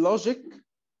a logic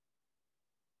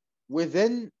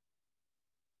within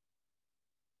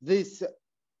this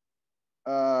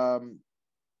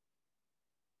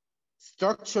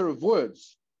structure of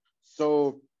words.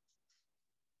 So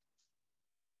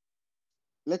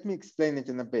let me explain it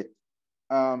in a bit.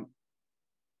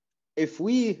 If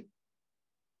we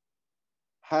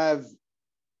have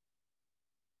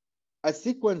a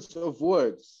sequence of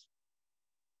words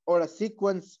or a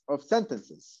sequence of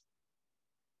sentences,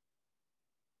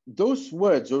 those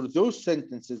words or those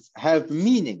sentences have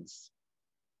meanings.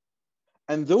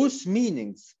 And those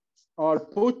meanings are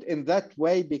put in that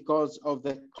way because of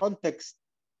the context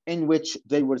in which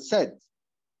they were said.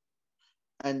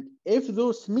 And if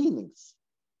those meanings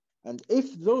and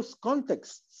if those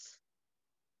contexts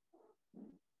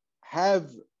have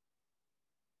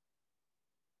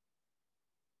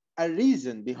a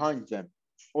reason behind them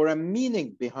or a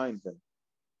meaning behind them,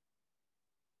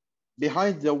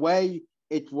 behind the way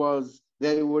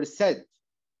they were said,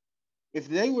 if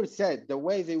they were said the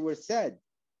way they were said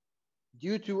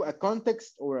due to a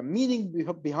context or a meaning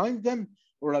behind them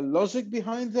or a logic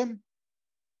behind them,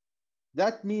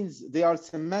 that means they are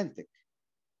semantic.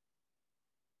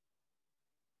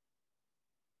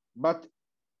 But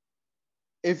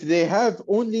if they have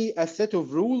only a set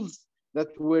of rules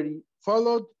that were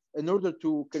followed in order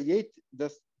to create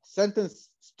the sentence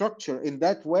structure in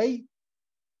that way,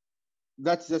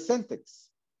 that's the syntax.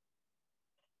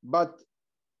 But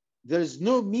there's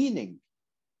no meaning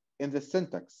in the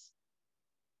syntax.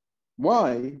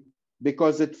 Why?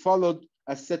 Because it followed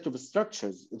a set of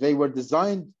structures. They were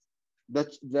designed,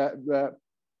 that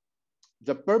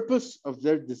the purpose of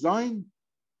their design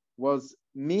was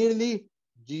merely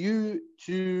due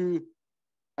to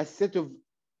a set of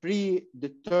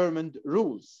predetermined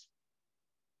rules.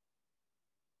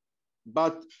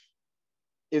 But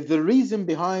if the reason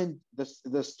behind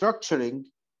the structuring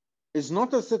is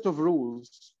not a set of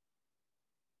rules,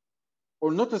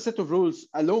 or not a set of rules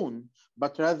alone,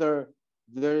 but rather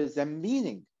there is a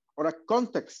meaning or a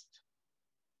context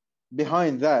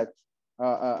behind that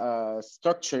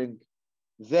structuring,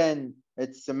 then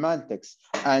it's semantics.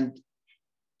 And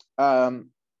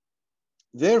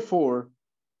therefore,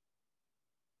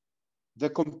 the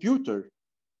computer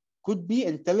could be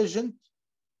intelligent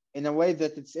in a way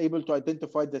that it's able to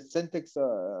identify the syntax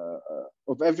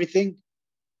of everything,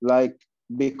 like,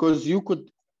 because you could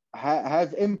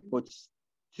have inputs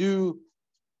to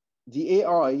the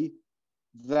AI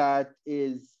that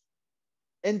is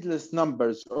endless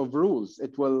numbers of rules.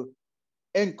 It will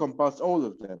encompass all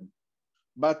of them,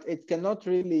 but it cannot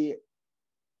really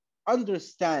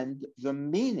understand the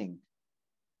meaning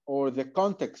or the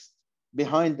context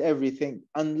behind everything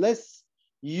unless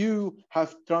you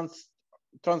have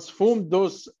transformed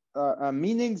those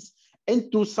meanings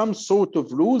into some sort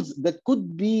of rules that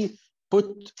could be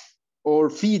put or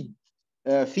feeded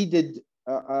to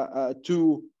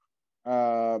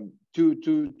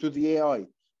the AI.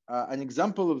 An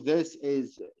example of this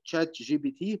is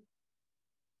ChatGPT,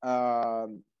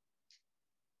 and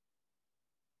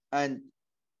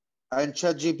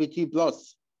ChatGPT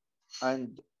Plus.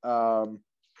 And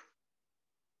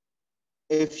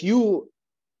if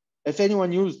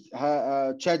anyone used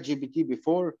ChatGPT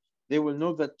before, they will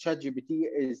know that ChatGPT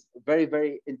is very,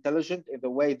 very intelligent in the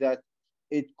way that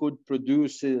it could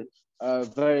produce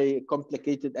very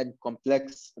complicated and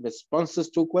complex responses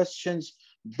to questions,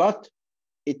 but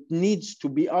it needs to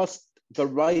be asked the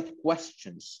right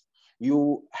questions.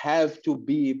 You have to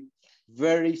be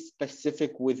very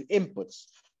specific with inputs.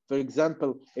 For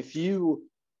example, if you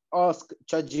ask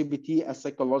ChatGPT a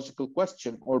psychological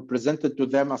question or presented to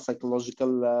them a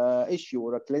psychological issue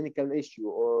or a clinical issue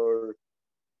or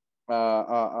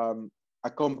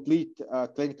a complete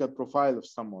clinical profile of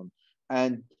someone,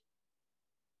 and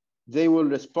they will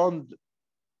respond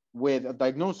with a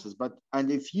diagnosis.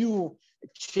 And if you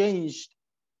changed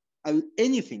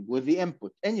anything with the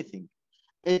input, anything,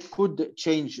 it could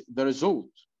change the result,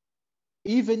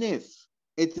 even if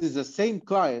it is the same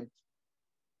client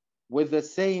with the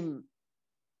same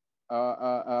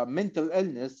mental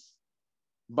illness,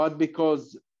 but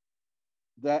because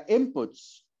the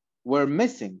inputs were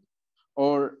missing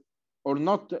or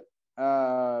not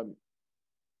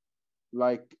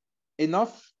like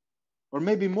enough, or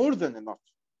maybe more than enough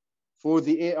for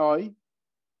the AI,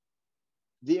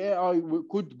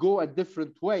 could go a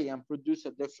different way and produce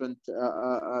a different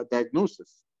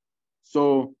diagnosis.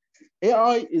 So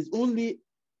AI is only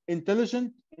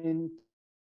intelligent in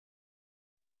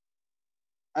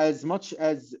as much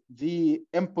as the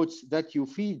inputs that you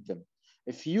feed them.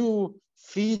 If you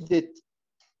feed it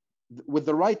with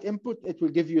the right input, it will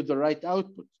give you the right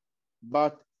output.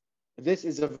 But this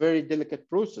is a very delicate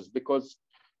process because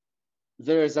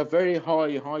there is a very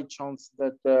high chance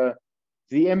that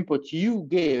the input you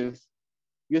give,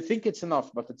 you think it's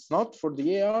enough, but it's not for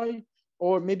the AI,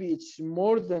 or maybe it's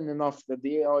more than enough that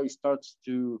the AI starts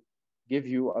to give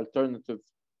you alternative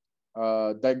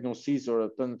diagnoses or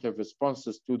alternative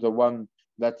responses to the one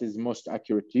that is most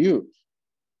accurate to you.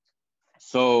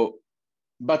 So,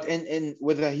 but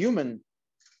with a human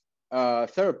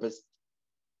therapist,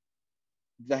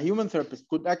 the human therapist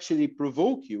could actually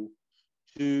provoke you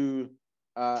to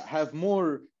have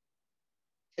more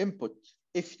input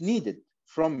if needed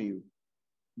from you,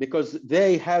 because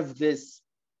they have this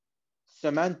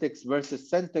semantics versus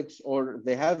syntax, or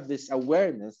they have this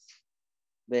awareness,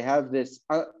 they have this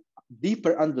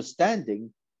deeper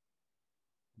understanding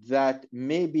that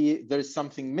maybe there's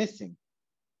something missing.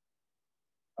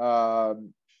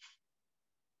 And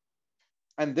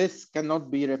this cannot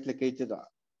be replicated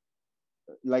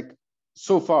like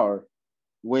so far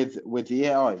with the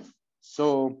AI.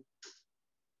 So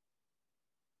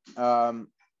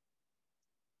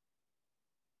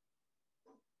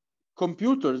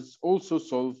computers also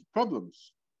solve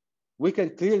problems. We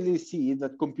can clearly see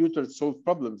that computers solve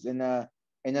problems in an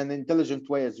intelligent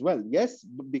way as well. Yes,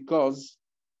 because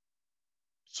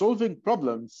solving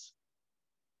problems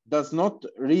does not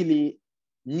really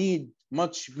need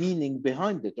much meaning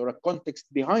behind it or a context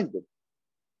behind it,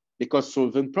 because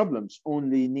solving problems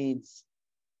only needs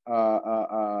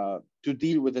to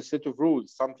deal with a set of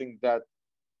rules, something that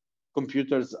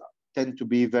computers tend to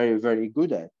be very, very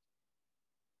good at.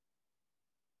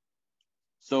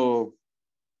 So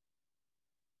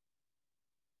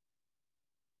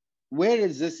where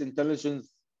is this intelligence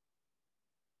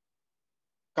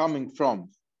coming from?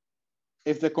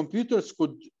 If the computers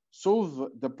could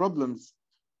solve the problems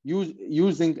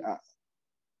using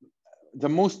the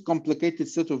most complicated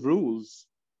set of rules,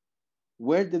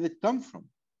 where did it come from?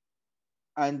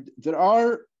 And there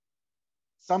are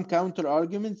some counter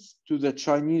arguments to the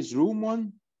Chinese room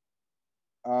one.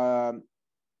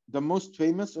 The most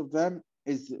famous of them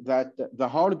is that the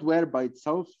hardware by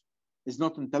itself is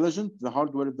not intelligent. The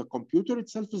hardware of the computer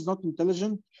itself is not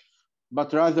intelligent,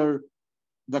 but rather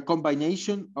the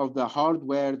combination of the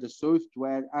hardware, the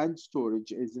software, and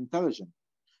storage is intelligent.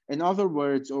 In other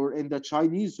words, or in the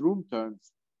Chinese room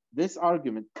terms, this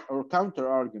argument or counter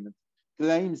argument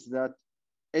claims that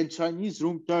in Chinese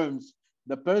room terms,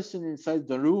 the person inside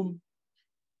the room,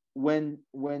 when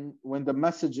the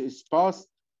message is passed,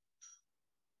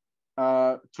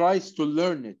 tries to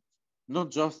learn it,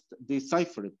 not just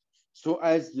decipher it. So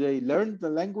as they learn the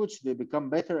language, they become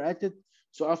better at it.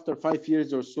 So after 5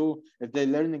 years or so, if they're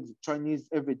learning Chinese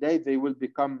every day, they will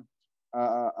become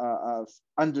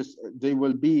they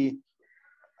will be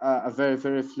a very,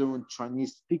 very fluent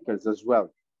Chinese speakers as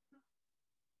well,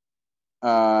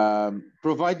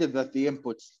 provided that the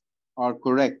inputs are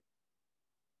correct.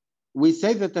 We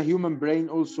say that the human brain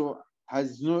also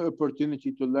has no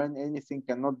opportunity to learn anything,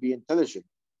 cannot be intelligent.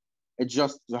 It's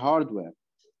just the hardware.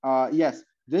 Yes,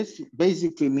 this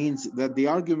basically means that the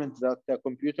argument that the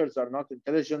computers are not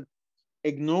intelligent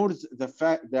ignores the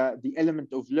fact that the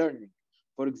element of learning.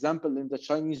 For example, in the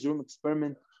Chinese room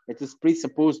experiment, it is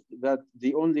presupposed that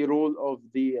the only role of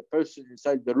the person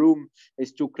inside the room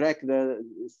is to crack the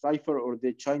cipher or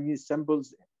the Chinese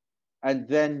symbols and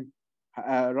then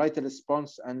write a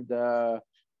response and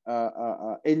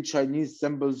in Chinese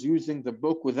symbols using the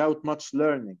book without much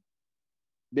learning,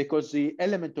 because the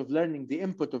element of learning, the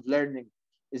input of learning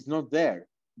is not there.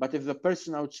 But if the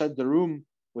person outside the room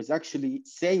was actually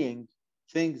saying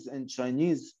things in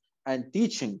Chinese and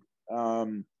teaching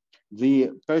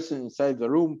the person inside the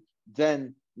room,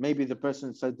 then maybe the person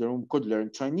inside the room could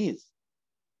learn Chinese.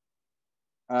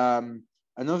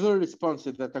 Another response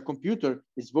is that a computer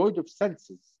is void of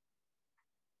senses,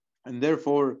 and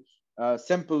therefore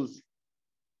symbols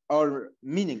are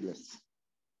meaningless.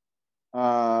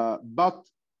 But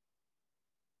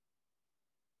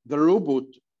the robot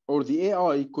or the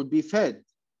AI could be fed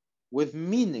with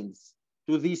meanings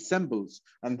to these symbols,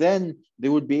 and then they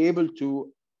would be able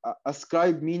to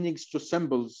ascribe meanings to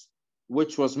symbols,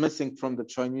 which was missing from the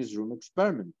Chinese room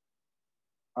experiment.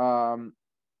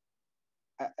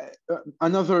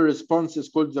 Another response is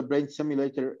called the brain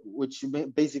simulator, which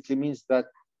basically means that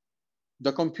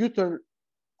the computer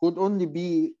could only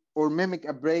be or mimic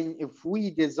a brain if we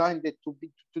designed it to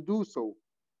do so.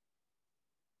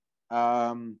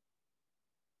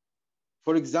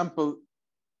 For example,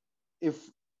 if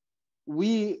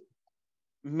we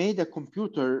made a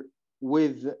computer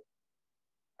with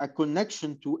a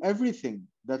connection to everything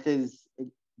that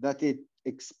it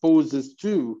exposes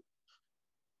to,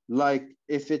 like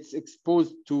if it's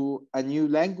exposed to a new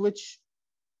language,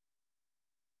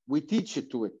 we teach it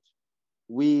to it.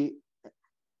 We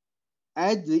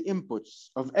add the inputs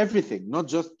of everything, not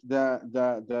just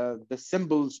the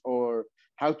symbols or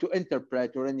how to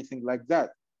interpret or anything like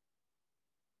that.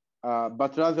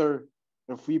 But rather,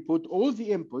 if we put all the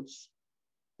inputs,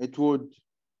 it would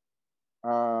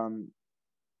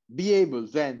be able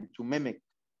then to mimic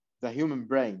the human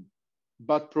brain,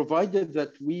 but provided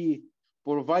that we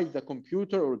provide the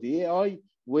computer or the AI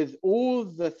with all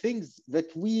the things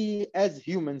that we as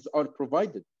humans are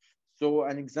provided. So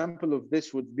an example of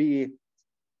this would be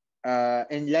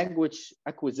in language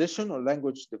acquisition or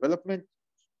language development.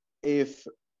 If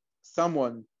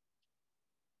someone,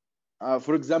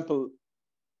 for example,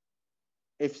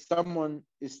 if someone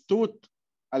is taught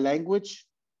a language,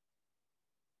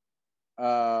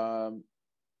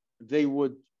 they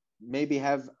would maybe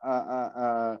have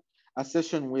a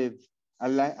session with a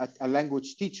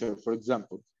language teacher, for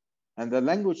example. And the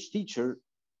language teacher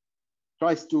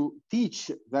tries to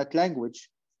teach that language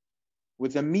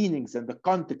with the meanings and the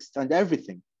context and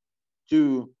everything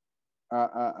to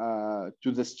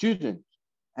the student.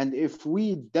 And if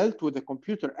we dealt with the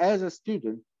computer as a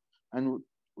student and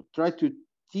try to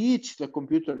teach the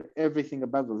computer everything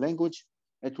about the language,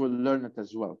 it will learn it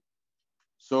as well.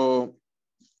 So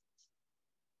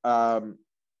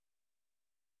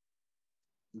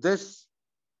this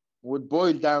would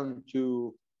boil down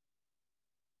to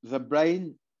the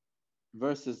brain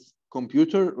versus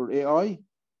computer or AI.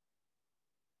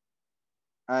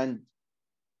 And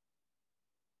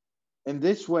in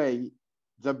this way,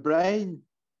 the brain,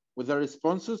 with the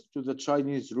responses to the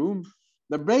Chinese room,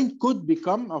 the brain could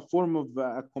become a form of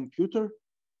a computer.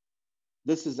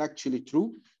 This is actually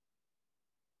true.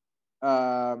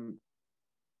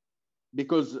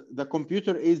 Because the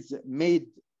computer is made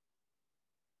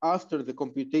after the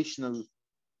computational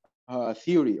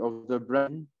theory of the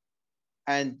brain,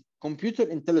 and computer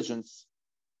intelligence,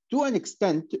 to an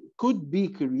extent, could be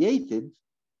created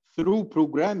through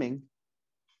programming,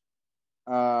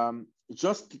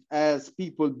 just as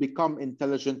people become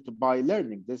intelligent by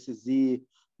learning. This is the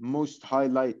most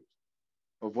highlight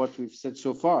of what we've said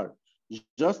so far.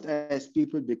 Just as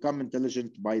people become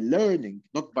intelligent by learning,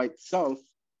 not by itself,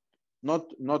 not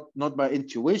by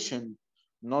intuition,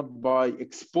 not by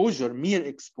exposure, mere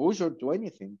exposure to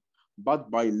anything,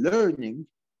 but by learning,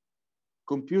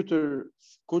 computers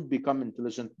could become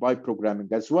intelligent by programming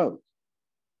as well.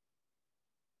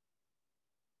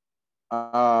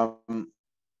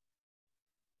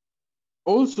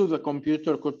 Also, the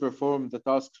computer could perform the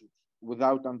task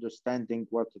without understanding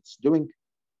what it's doing.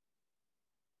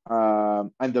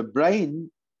 And the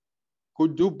brain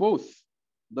could do both.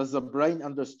 Does the brain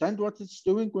understand what it's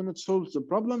doing when it solves the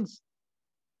problems?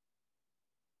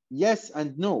 Yes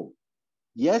and no.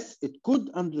 Yes, it could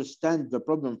understand the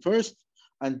problem first,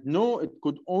 and no, it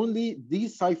could only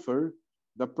decipher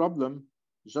the problem,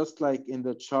 just like in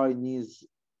the Chinese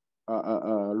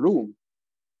room.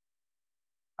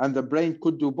 And the brain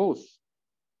could do both.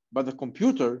 But the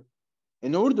computer,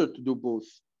 in order to do both,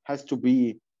 has to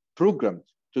be programmed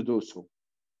to do so.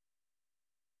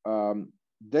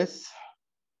 This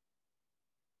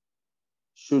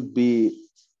should be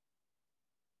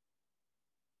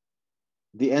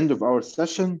the end of our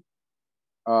session.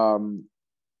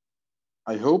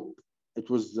 I hope it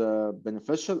was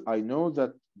beneficial. I know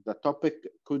that the topic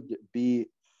could be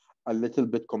a little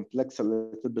bit complex, a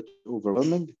little bit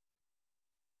overwhelming.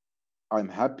 I'm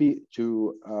happy to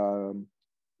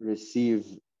receive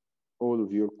all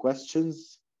of your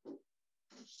questions.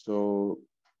 So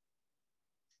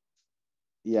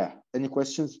yeah, any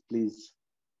questions, please?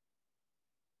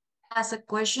 As a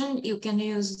question, you can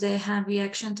use the hand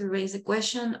reaction to raise a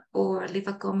question or leave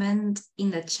a comment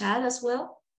in the chat as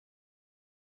well.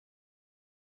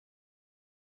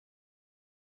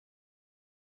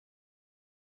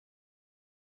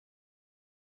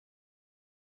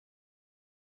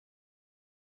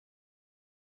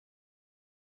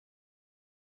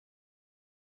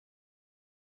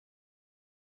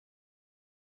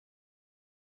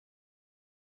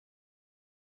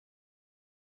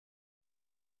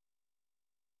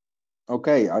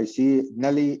 Okay, I see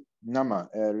Nelly Nama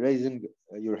raising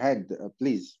your hand,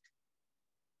 please.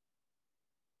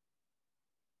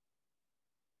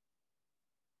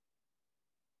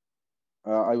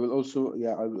 I will also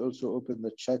open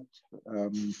the chat.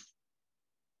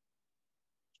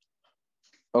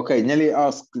 Okay, Nelly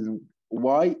asks,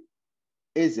 why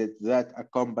is it that a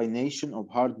combination of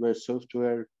hardware,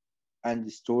 software, and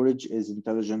storage is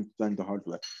intelligent than the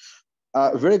hardware?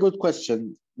 Very good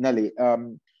question, Nelly.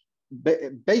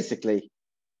 Basically,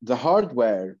 the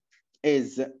hardware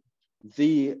is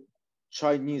the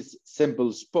Chinese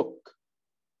symbols book.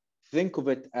 Think of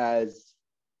it as,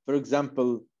 for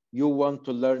example, you want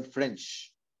to learn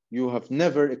French. You have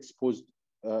never exposed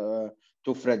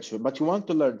to French, but you want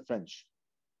to learn French.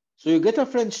 So you get a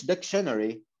French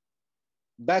dictionary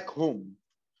back home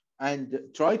and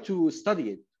try to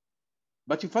study it.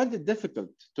 But you find it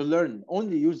difficult to learn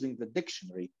only using the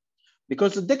dictionary,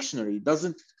 because the dictionary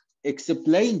doesn't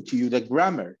explain to you the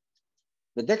grammar.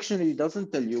 The dictionary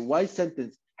doesn't tell you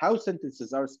how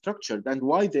sentences are structured and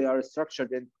why they are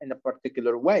structured in a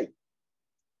particular way.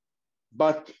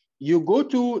 But you go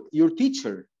to your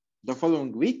teacher the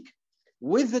following week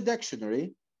with the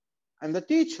dictionary, and the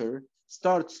teacher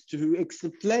starts to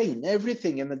explain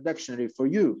everything in the dictionary for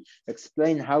you,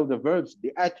 explain how the verbs,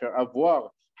 the être,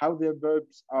 avoir, how the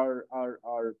verbs are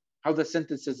how the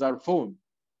sentences are formed.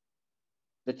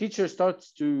 The teacher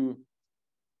starts to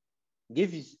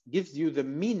gives you the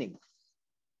meaning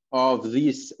of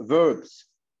these verbs.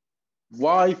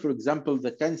 why, for example,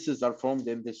 the tenses are formed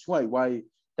in this way, why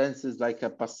tenses like a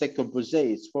passé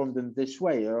composé is formed in this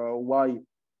way, or why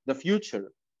the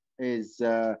future is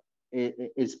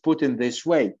put in this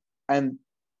way. And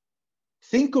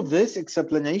think of this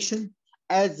explanation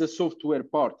as the software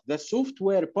part. The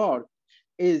software part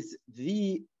is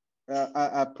the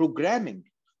programming,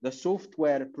 the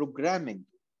software programming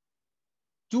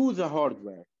to the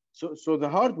hardware. So the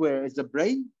hardware is the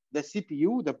brain, the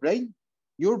CPU, the brain.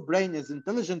 Your brain is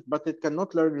intelligent, but it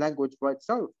cannot learn language by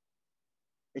itself.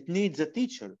 It needs a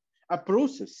teacher, a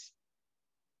process.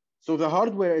 So the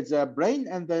hardware is a brain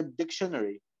and the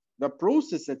dictionary. The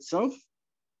process itself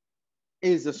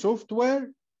is a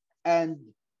software. And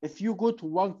if you go to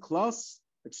one class,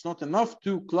 it's not enough,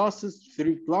 2 classes,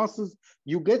 3 classes,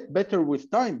 you get better with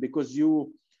time because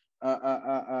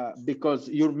because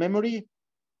your memory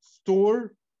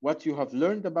store what you have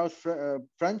learned about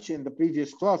French in the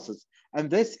previous classes. And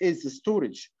this is the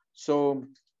storage. So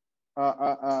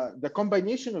the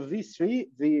combination of these three,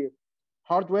 the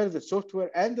hardware, the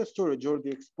software, and the storage or the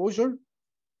exposure,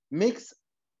 makes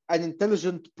an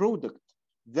intelligent product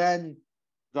than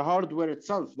the hardware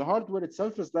itself. The hardware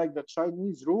itself is like the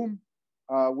Chinese room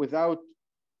without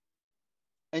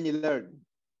any learning.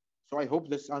 So I hope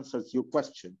this answers your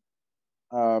question.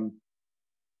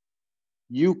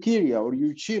 Eukarya or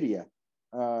Eucheria,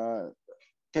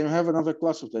 can you have another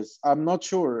class of this? I'm not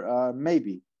sure,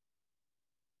 maybe.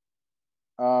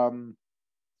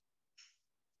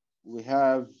 We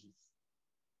have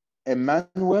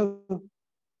Emmanuel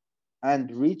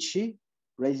and Richie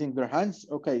raising their hands.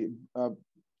 Okay,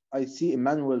 I see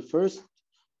Emmanuel first.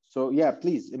 So yeah,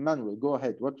 please, Emmanuel, go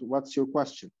ahead. What's your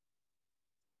question?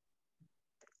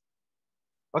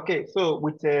 Okay, so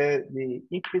with the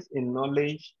increase in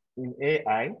knowledge in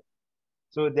AI,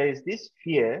 so there is this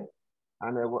fear,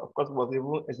 and of course was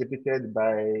even exhibited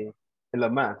by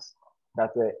Elon Musk,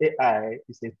 that AI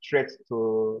is a threat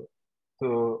to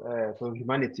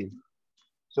humanity.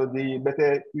 So but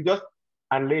you just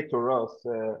unlay to us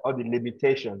all the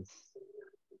limitations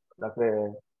that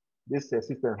this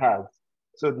system has.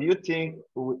 So do you think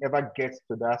we will ever get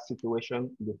to that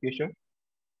situation in the future?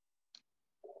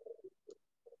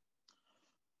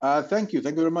 Thank you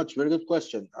very much. Very good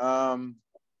question.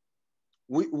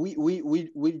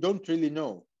 We don't really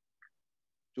know.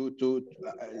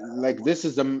 Like, this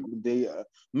is the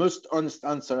most honest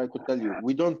answer I could tell you.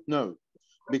 We don't know,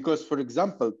 because, for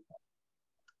example,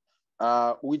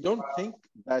 we don't think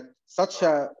that such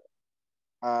a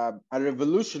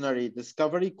revolutionary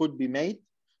discovery could be made,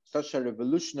 such a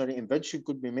revolutionary invention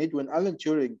could be made when Alan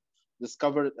Turing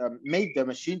made the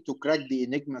machine to crack the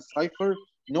Enigma cipher.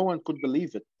 No one could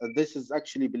believe it. This is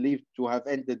actually believed to have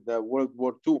ended the World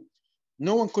War II.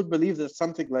 No one could believe that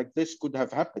something like this could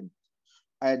have happened.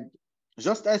 And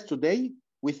just as today,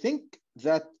 we think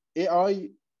that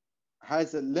AI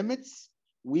has limits.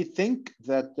 We think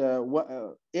that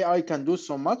AI can do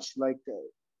so much, like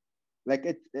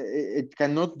it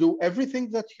cannot do everything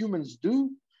that humans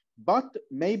do, but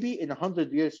maybe in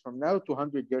 100 years from now,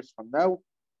 200 years from now,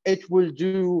 it will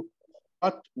do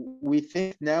what we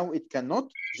think now it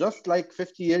cannot. Just like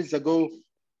 50 years ago,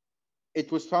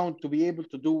 it was found to be able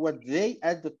to do what they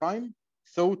at the time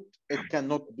thought it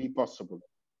cannot be possible.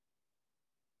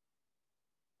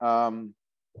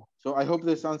 So I hope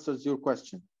this answers your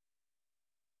question.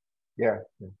 Yeah.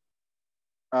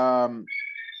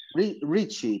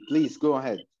 Richie, please go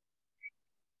ahead.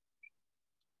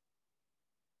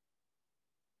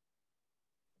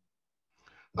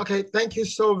 Okay, thank you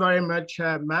so very much,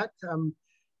 Mac.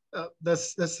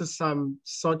 This is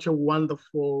such a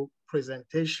wonderful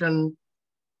presentation.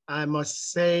 I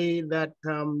must say that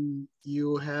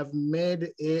you have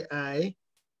made AI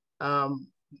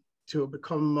to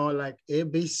become more like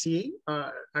ABC,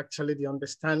 actually the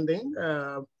understanding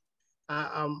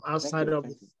outside of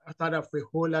a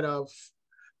whole lot of,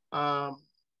 I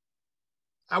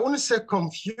wouldn't say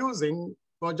confusing,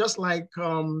 but just like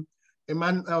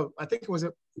Emmanuel, I think was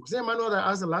Emmanuel that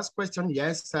asked the last question?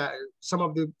 Yes, some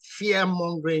of the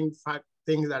fear-mongering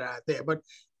things that are there, but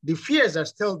the fears are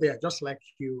still there, just like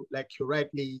you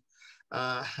rightly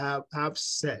have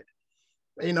said.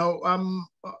 You know,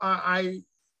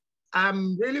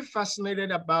 I'm really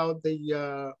fascinated about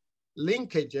the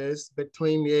linkages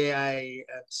between AI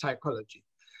and psychology,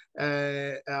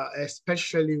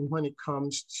 especially when it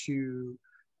comes to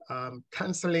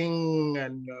counseling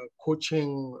and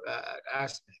coaching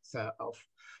aspects of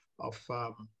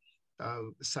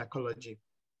psychology.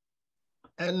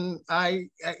 And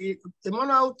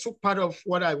Emmanuel took part of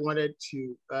what I wanted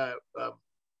to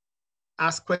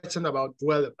ask questions about,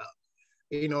 dwell about.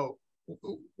 You know,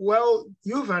 Well,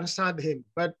 you've answered him,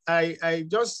 but I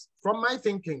just, from my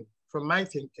thinking,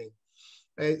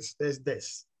 is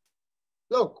this.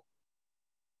 Look,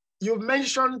 you've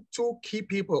mentioned two key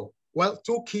people, well,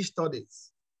 two key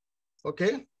studies,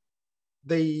 okay?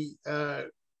 The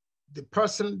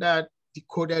person that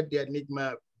decoded the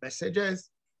Enigma messages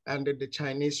and the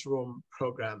Chinese room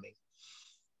programming.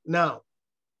 Now,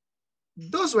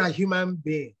 those were human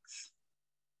beings.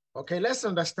 Okay, let's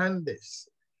understand this.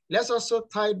 Let's also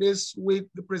tie this with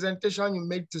the presentation you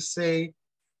made to say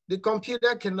the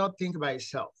computer cannot think by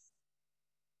itself.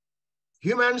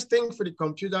 Humans think for the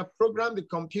computer, program the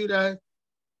computer,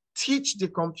 teach the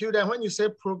computer. When you say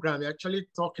program, you're actually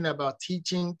talking about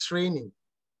teaching, training.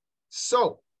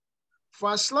 So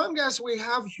for as long as we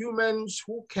have humans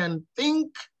who can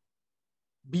think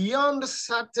beyond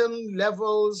certain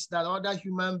levels that other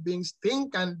human beings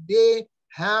think, and they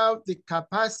have the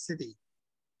capacity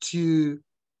to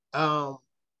for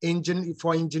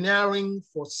engineering,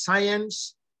 for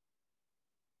science,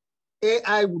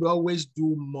 AI would always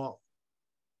do more.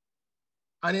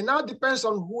 And it now depends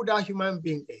on who that human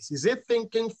being is. Is it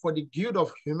thinking for the good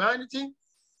of humanity,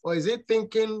 or is it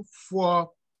thinking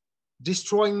for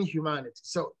destroying humanity?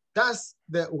 So that's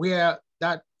where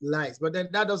that lies. But then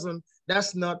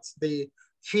that's not the,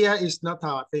 fear is not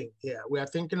our thing here. We are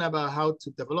thinking about how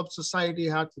to develop society,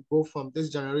 how to go from this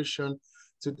generation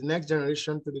to the next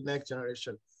generation to the next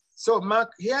generation. So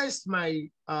Mark, here is my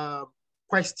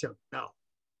question now.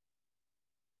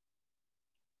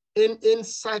 In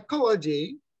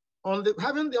psychology,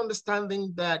 having the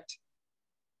understanding that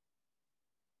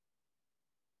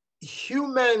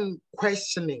human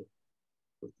questioning,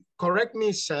 correct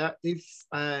me, sir, if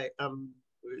I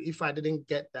didn't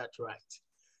get that right.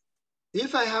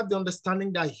 If I have the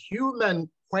understanding that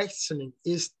human questioning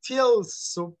is still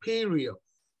superior,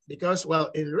 because,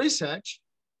 well, in research,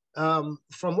 from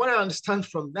what I understand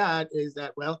from that is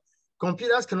that, well,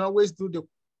 computers can always do the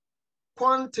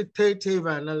quantitative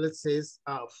analysis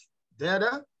of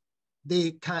data.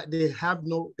 They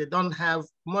don't have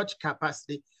much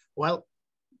capacity. Well,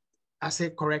 I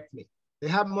say correct me. They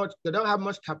don't have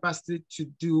much capacity to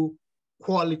do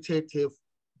qualitative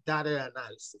data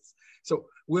analysis. So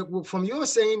from you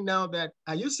saying now that,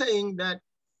 are you saying that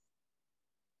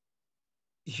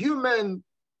human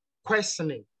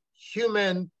questioning,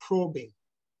 human probing,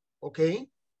 okay,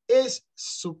 is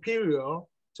superior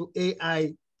to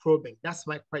AI probing? That's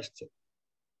my question.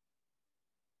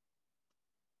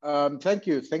 Thank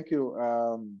you.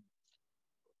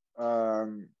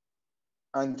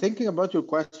 And thinking about your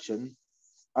question,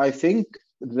 I think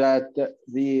that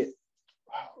the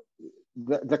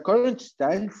current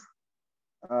stance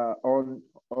on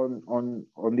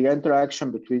the interaction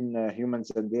between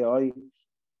humans and AI,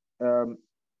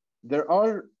 there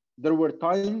were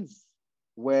times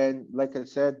when, like I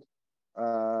said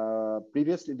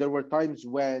previously, there were times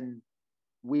when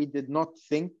we did not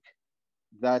think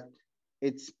that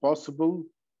it's possible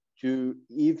to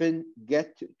even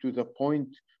get to the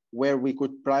point where we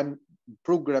could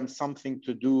program something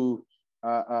to do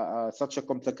such a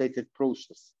complicated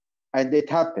process, and it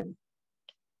happened.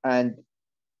 And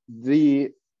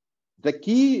the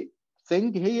key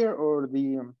thing here, or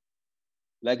the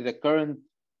current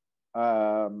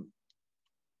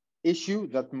issue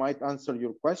that might answer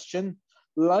your question,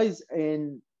 lies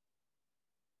in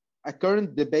a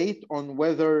current debate on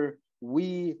whether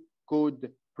we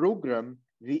could program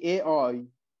the AI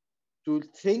to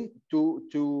think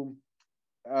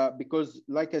because,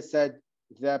 like I said,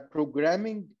 the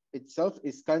programming itself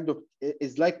is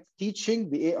like teaching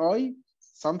the AI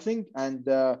something, and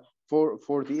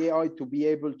for the AI to be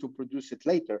able to produce it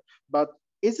later. But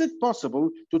is it possible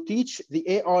to teach the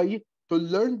AI to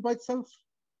learn by itself?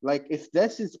 Like, if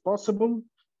this is possible,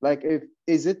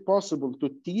 is it possible to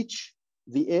teach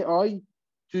the AI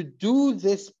to do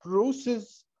this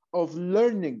process of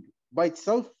learning by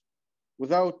itself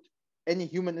without any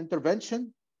human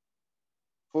intervention?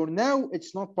 For now,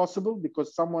 it's not possible,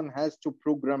 because someone has to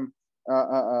program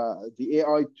the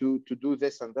AI to do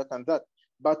this and that and that.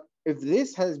 But if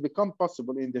this has become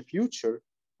possible in the future,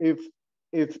 if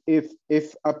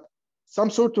some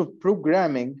sort of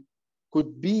programming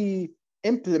could be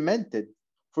implemented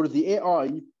for the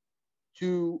AI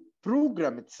to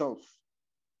program itself,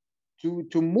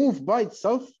 to move by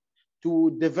itself,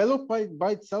 to develop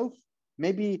by itself,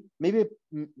 maybe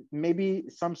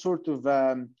some sort of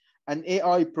an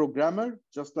AI programmer,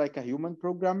 just like a human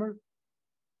programmer.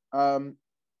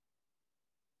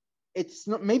 It's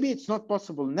not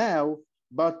possible now,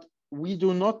 but we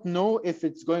do not know if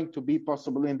it's going to be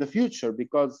possible in the future,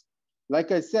 because,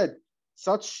 like I said,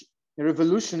 such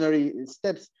revolutionary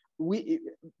steps,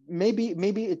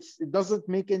 maybe it doesn't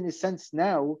make any sense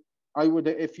now. I would,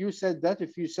 if you said that,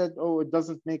 if you said, oh, it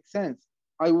doesn't make sense,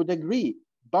 I would agree.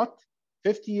 But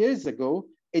 50 years ago,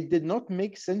 it did not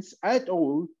make sense at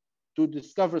all to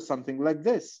discover something like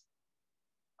this.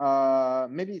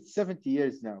 Maybe it's 70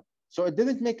 years now. So it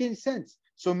didn't make any sense.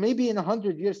 So maybe in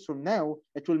 100 years from now,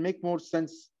 it will make more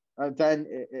sense than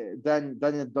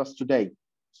it does today.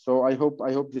 So I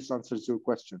hope this answers your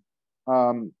question.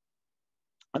 And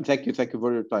thank you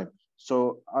for your time.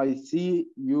 So I see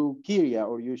you, Kiria,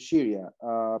 or you, Shiria.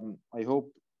 I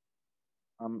hope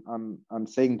I'm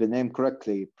saying the name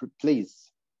correctly.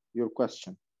 Please, your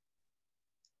question.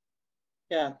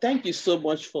 Yeah, thank you so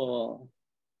much for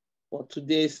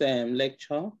today's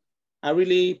lecture. I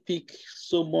really pick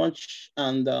so much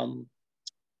and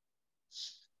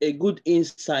a good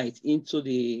insight into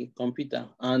the computer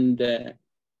and the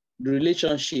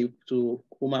relationship to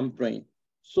human brain.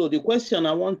 So the question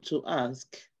I want to ask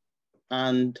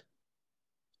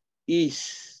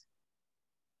is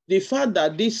the fact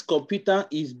that this computer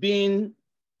is being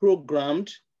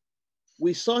programmed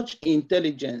with such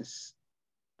intelligence.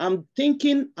 I'm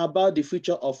thinking about the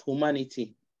future of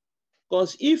humanity,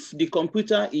 because if the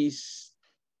computer is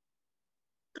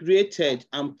created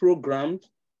and programmed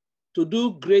to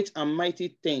do great and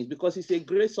mighty things, because it's a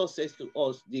great success to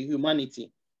us, the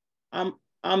humanity,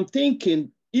 I'm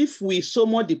thinking, if we so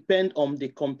much depend on the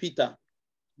computer,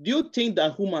 do you think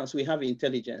that humans will have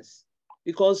intelligence?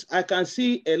 Because I can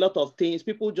see a lot of things,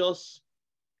 people just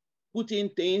put in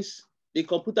things, the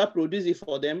computer produces it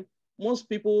for them. Most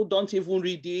people don't even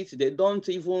read it. They don't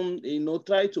even,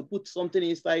 try to put something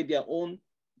inside their own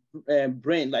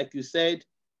brain. Like you said,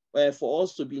 for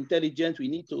us to be intelligent, we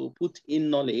need to put in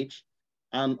knowledge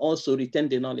and also retain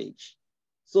the knowledge.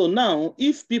 So now,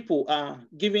 if people are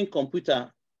giving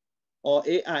computer or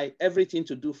AI everything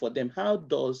to do for them, how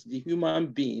does the human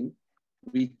being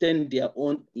retain their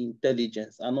own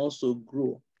intelligence and also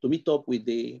grow to meet up with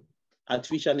the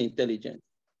artificial intelligence?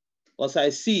 Because I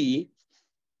see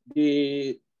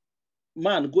the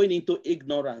man going into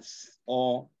ignorance,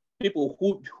 or people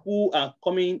who are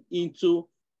coming into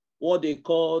what they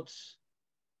call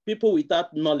people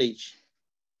without knowledge.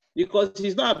 Because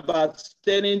it's not about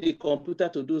telling the computer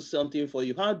to do something for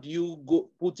you. How do you go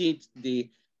put it the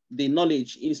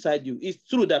knowledge inside you? It's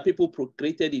true that people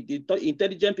created it. The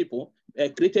intelligent people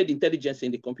created intelligence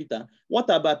in the computer. What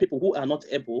about people who are not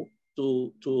able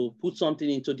to put something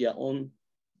into their own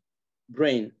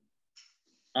brain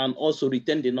and also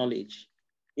retain the knowledge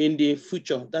in the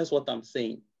future? That's what I'm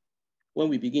saying, when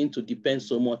we begin to depend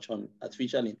so much on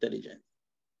artificial intelligence.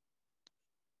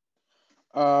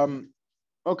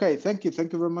 Okay, thank you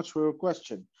very much for your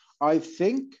question. I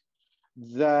think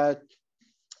that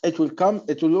it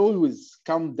will always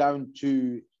come down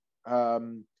to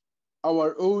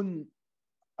our own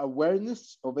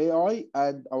awareness of AI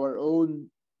and our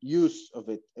own use of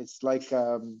it. It's like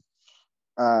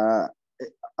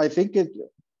I think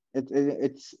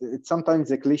it's sometimes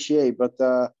a cliche, but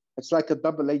it's like a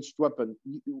double-edged weapon.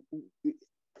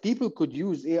 People could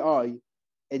use AI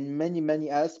in many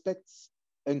aspects,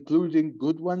 including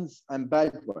good ones and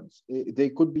bad ones. They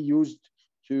could be used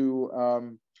to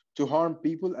harm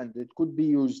people, and it could be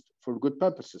used for good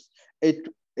purposes.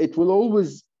 It will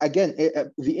always, again,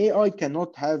 the AI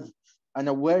cannot have an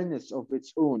awareness of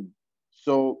its own.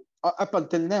 So up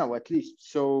until now, at least,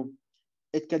 so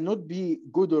it cannot be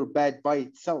good or bad by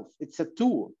itself. It's a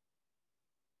tool,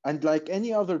 and like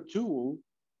any other tool,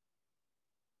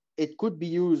 it could be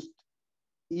used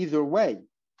either way,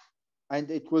 and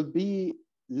it will be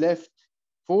left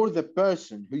for the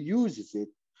person who uses it,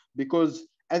 because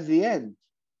at the end,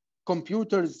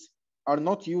 computers are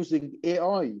not using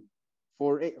AI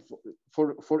for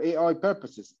AI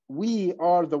purposes. We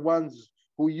are the ones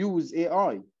who use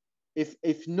AI.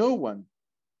 If no one,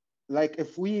 like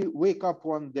if we wake up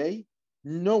one day,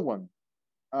 no one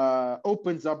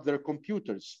opens up their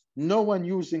computers, no one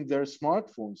using their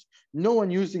smartphones, no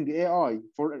one using AI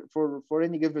for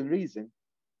any given reason,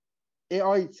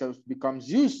 AI itself becomes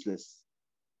useless.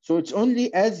 So it's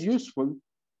only as useful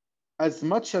as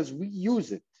much as we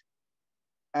use it.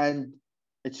 And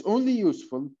it's only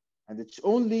useful and it's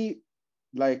only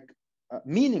like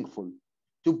meaningful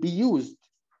to be used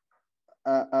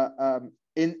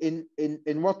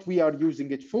in what we are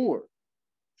using it for.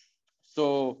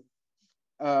 So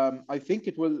I think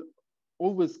it will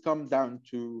always come down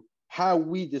to how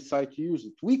we decide to use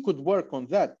it. We could work on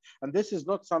that, and this is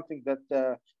not something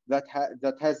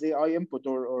that has AI input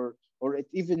or it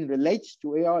even relates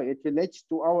to AI. It relates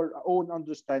to our own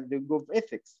understanding of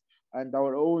ethics and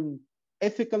our own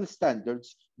ethical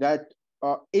standards that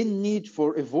in need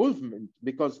for evolvement,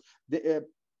 because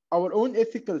our own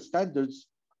ethical standards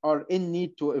are in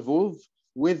need to evolve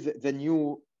with the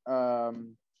new,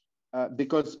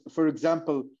 because, for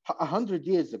example, 100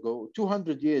 years ago,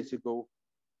 200 years ago,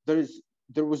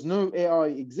 there was no AI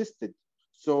existed.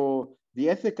 So the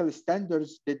ethical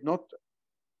standards did not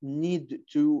need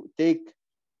to take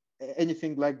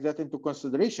anything like that into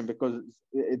consideration because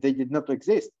they did not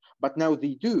exist, but now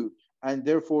they do. And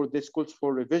therefore this calls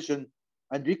for revision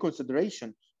and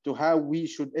reconsideration to how we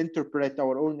should interpret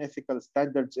our own ethical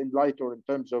standards in light or in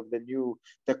terms of the new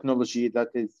technology that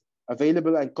is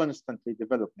available and constantly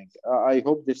developing. I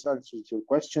hope this answers your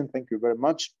question. Thank you very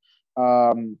much.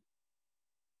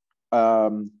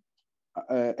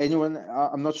 Anyone,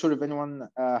 I'm not sure if anyone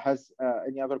has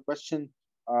any other question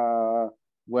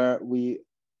where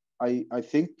I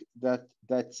think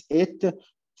that's it.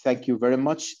 Thank you very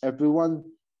much, everyone,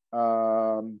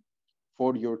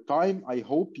 for your time. I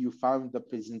hope you found the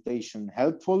presentation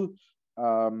helpful.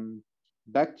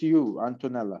 Back to you,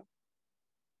 Antonella.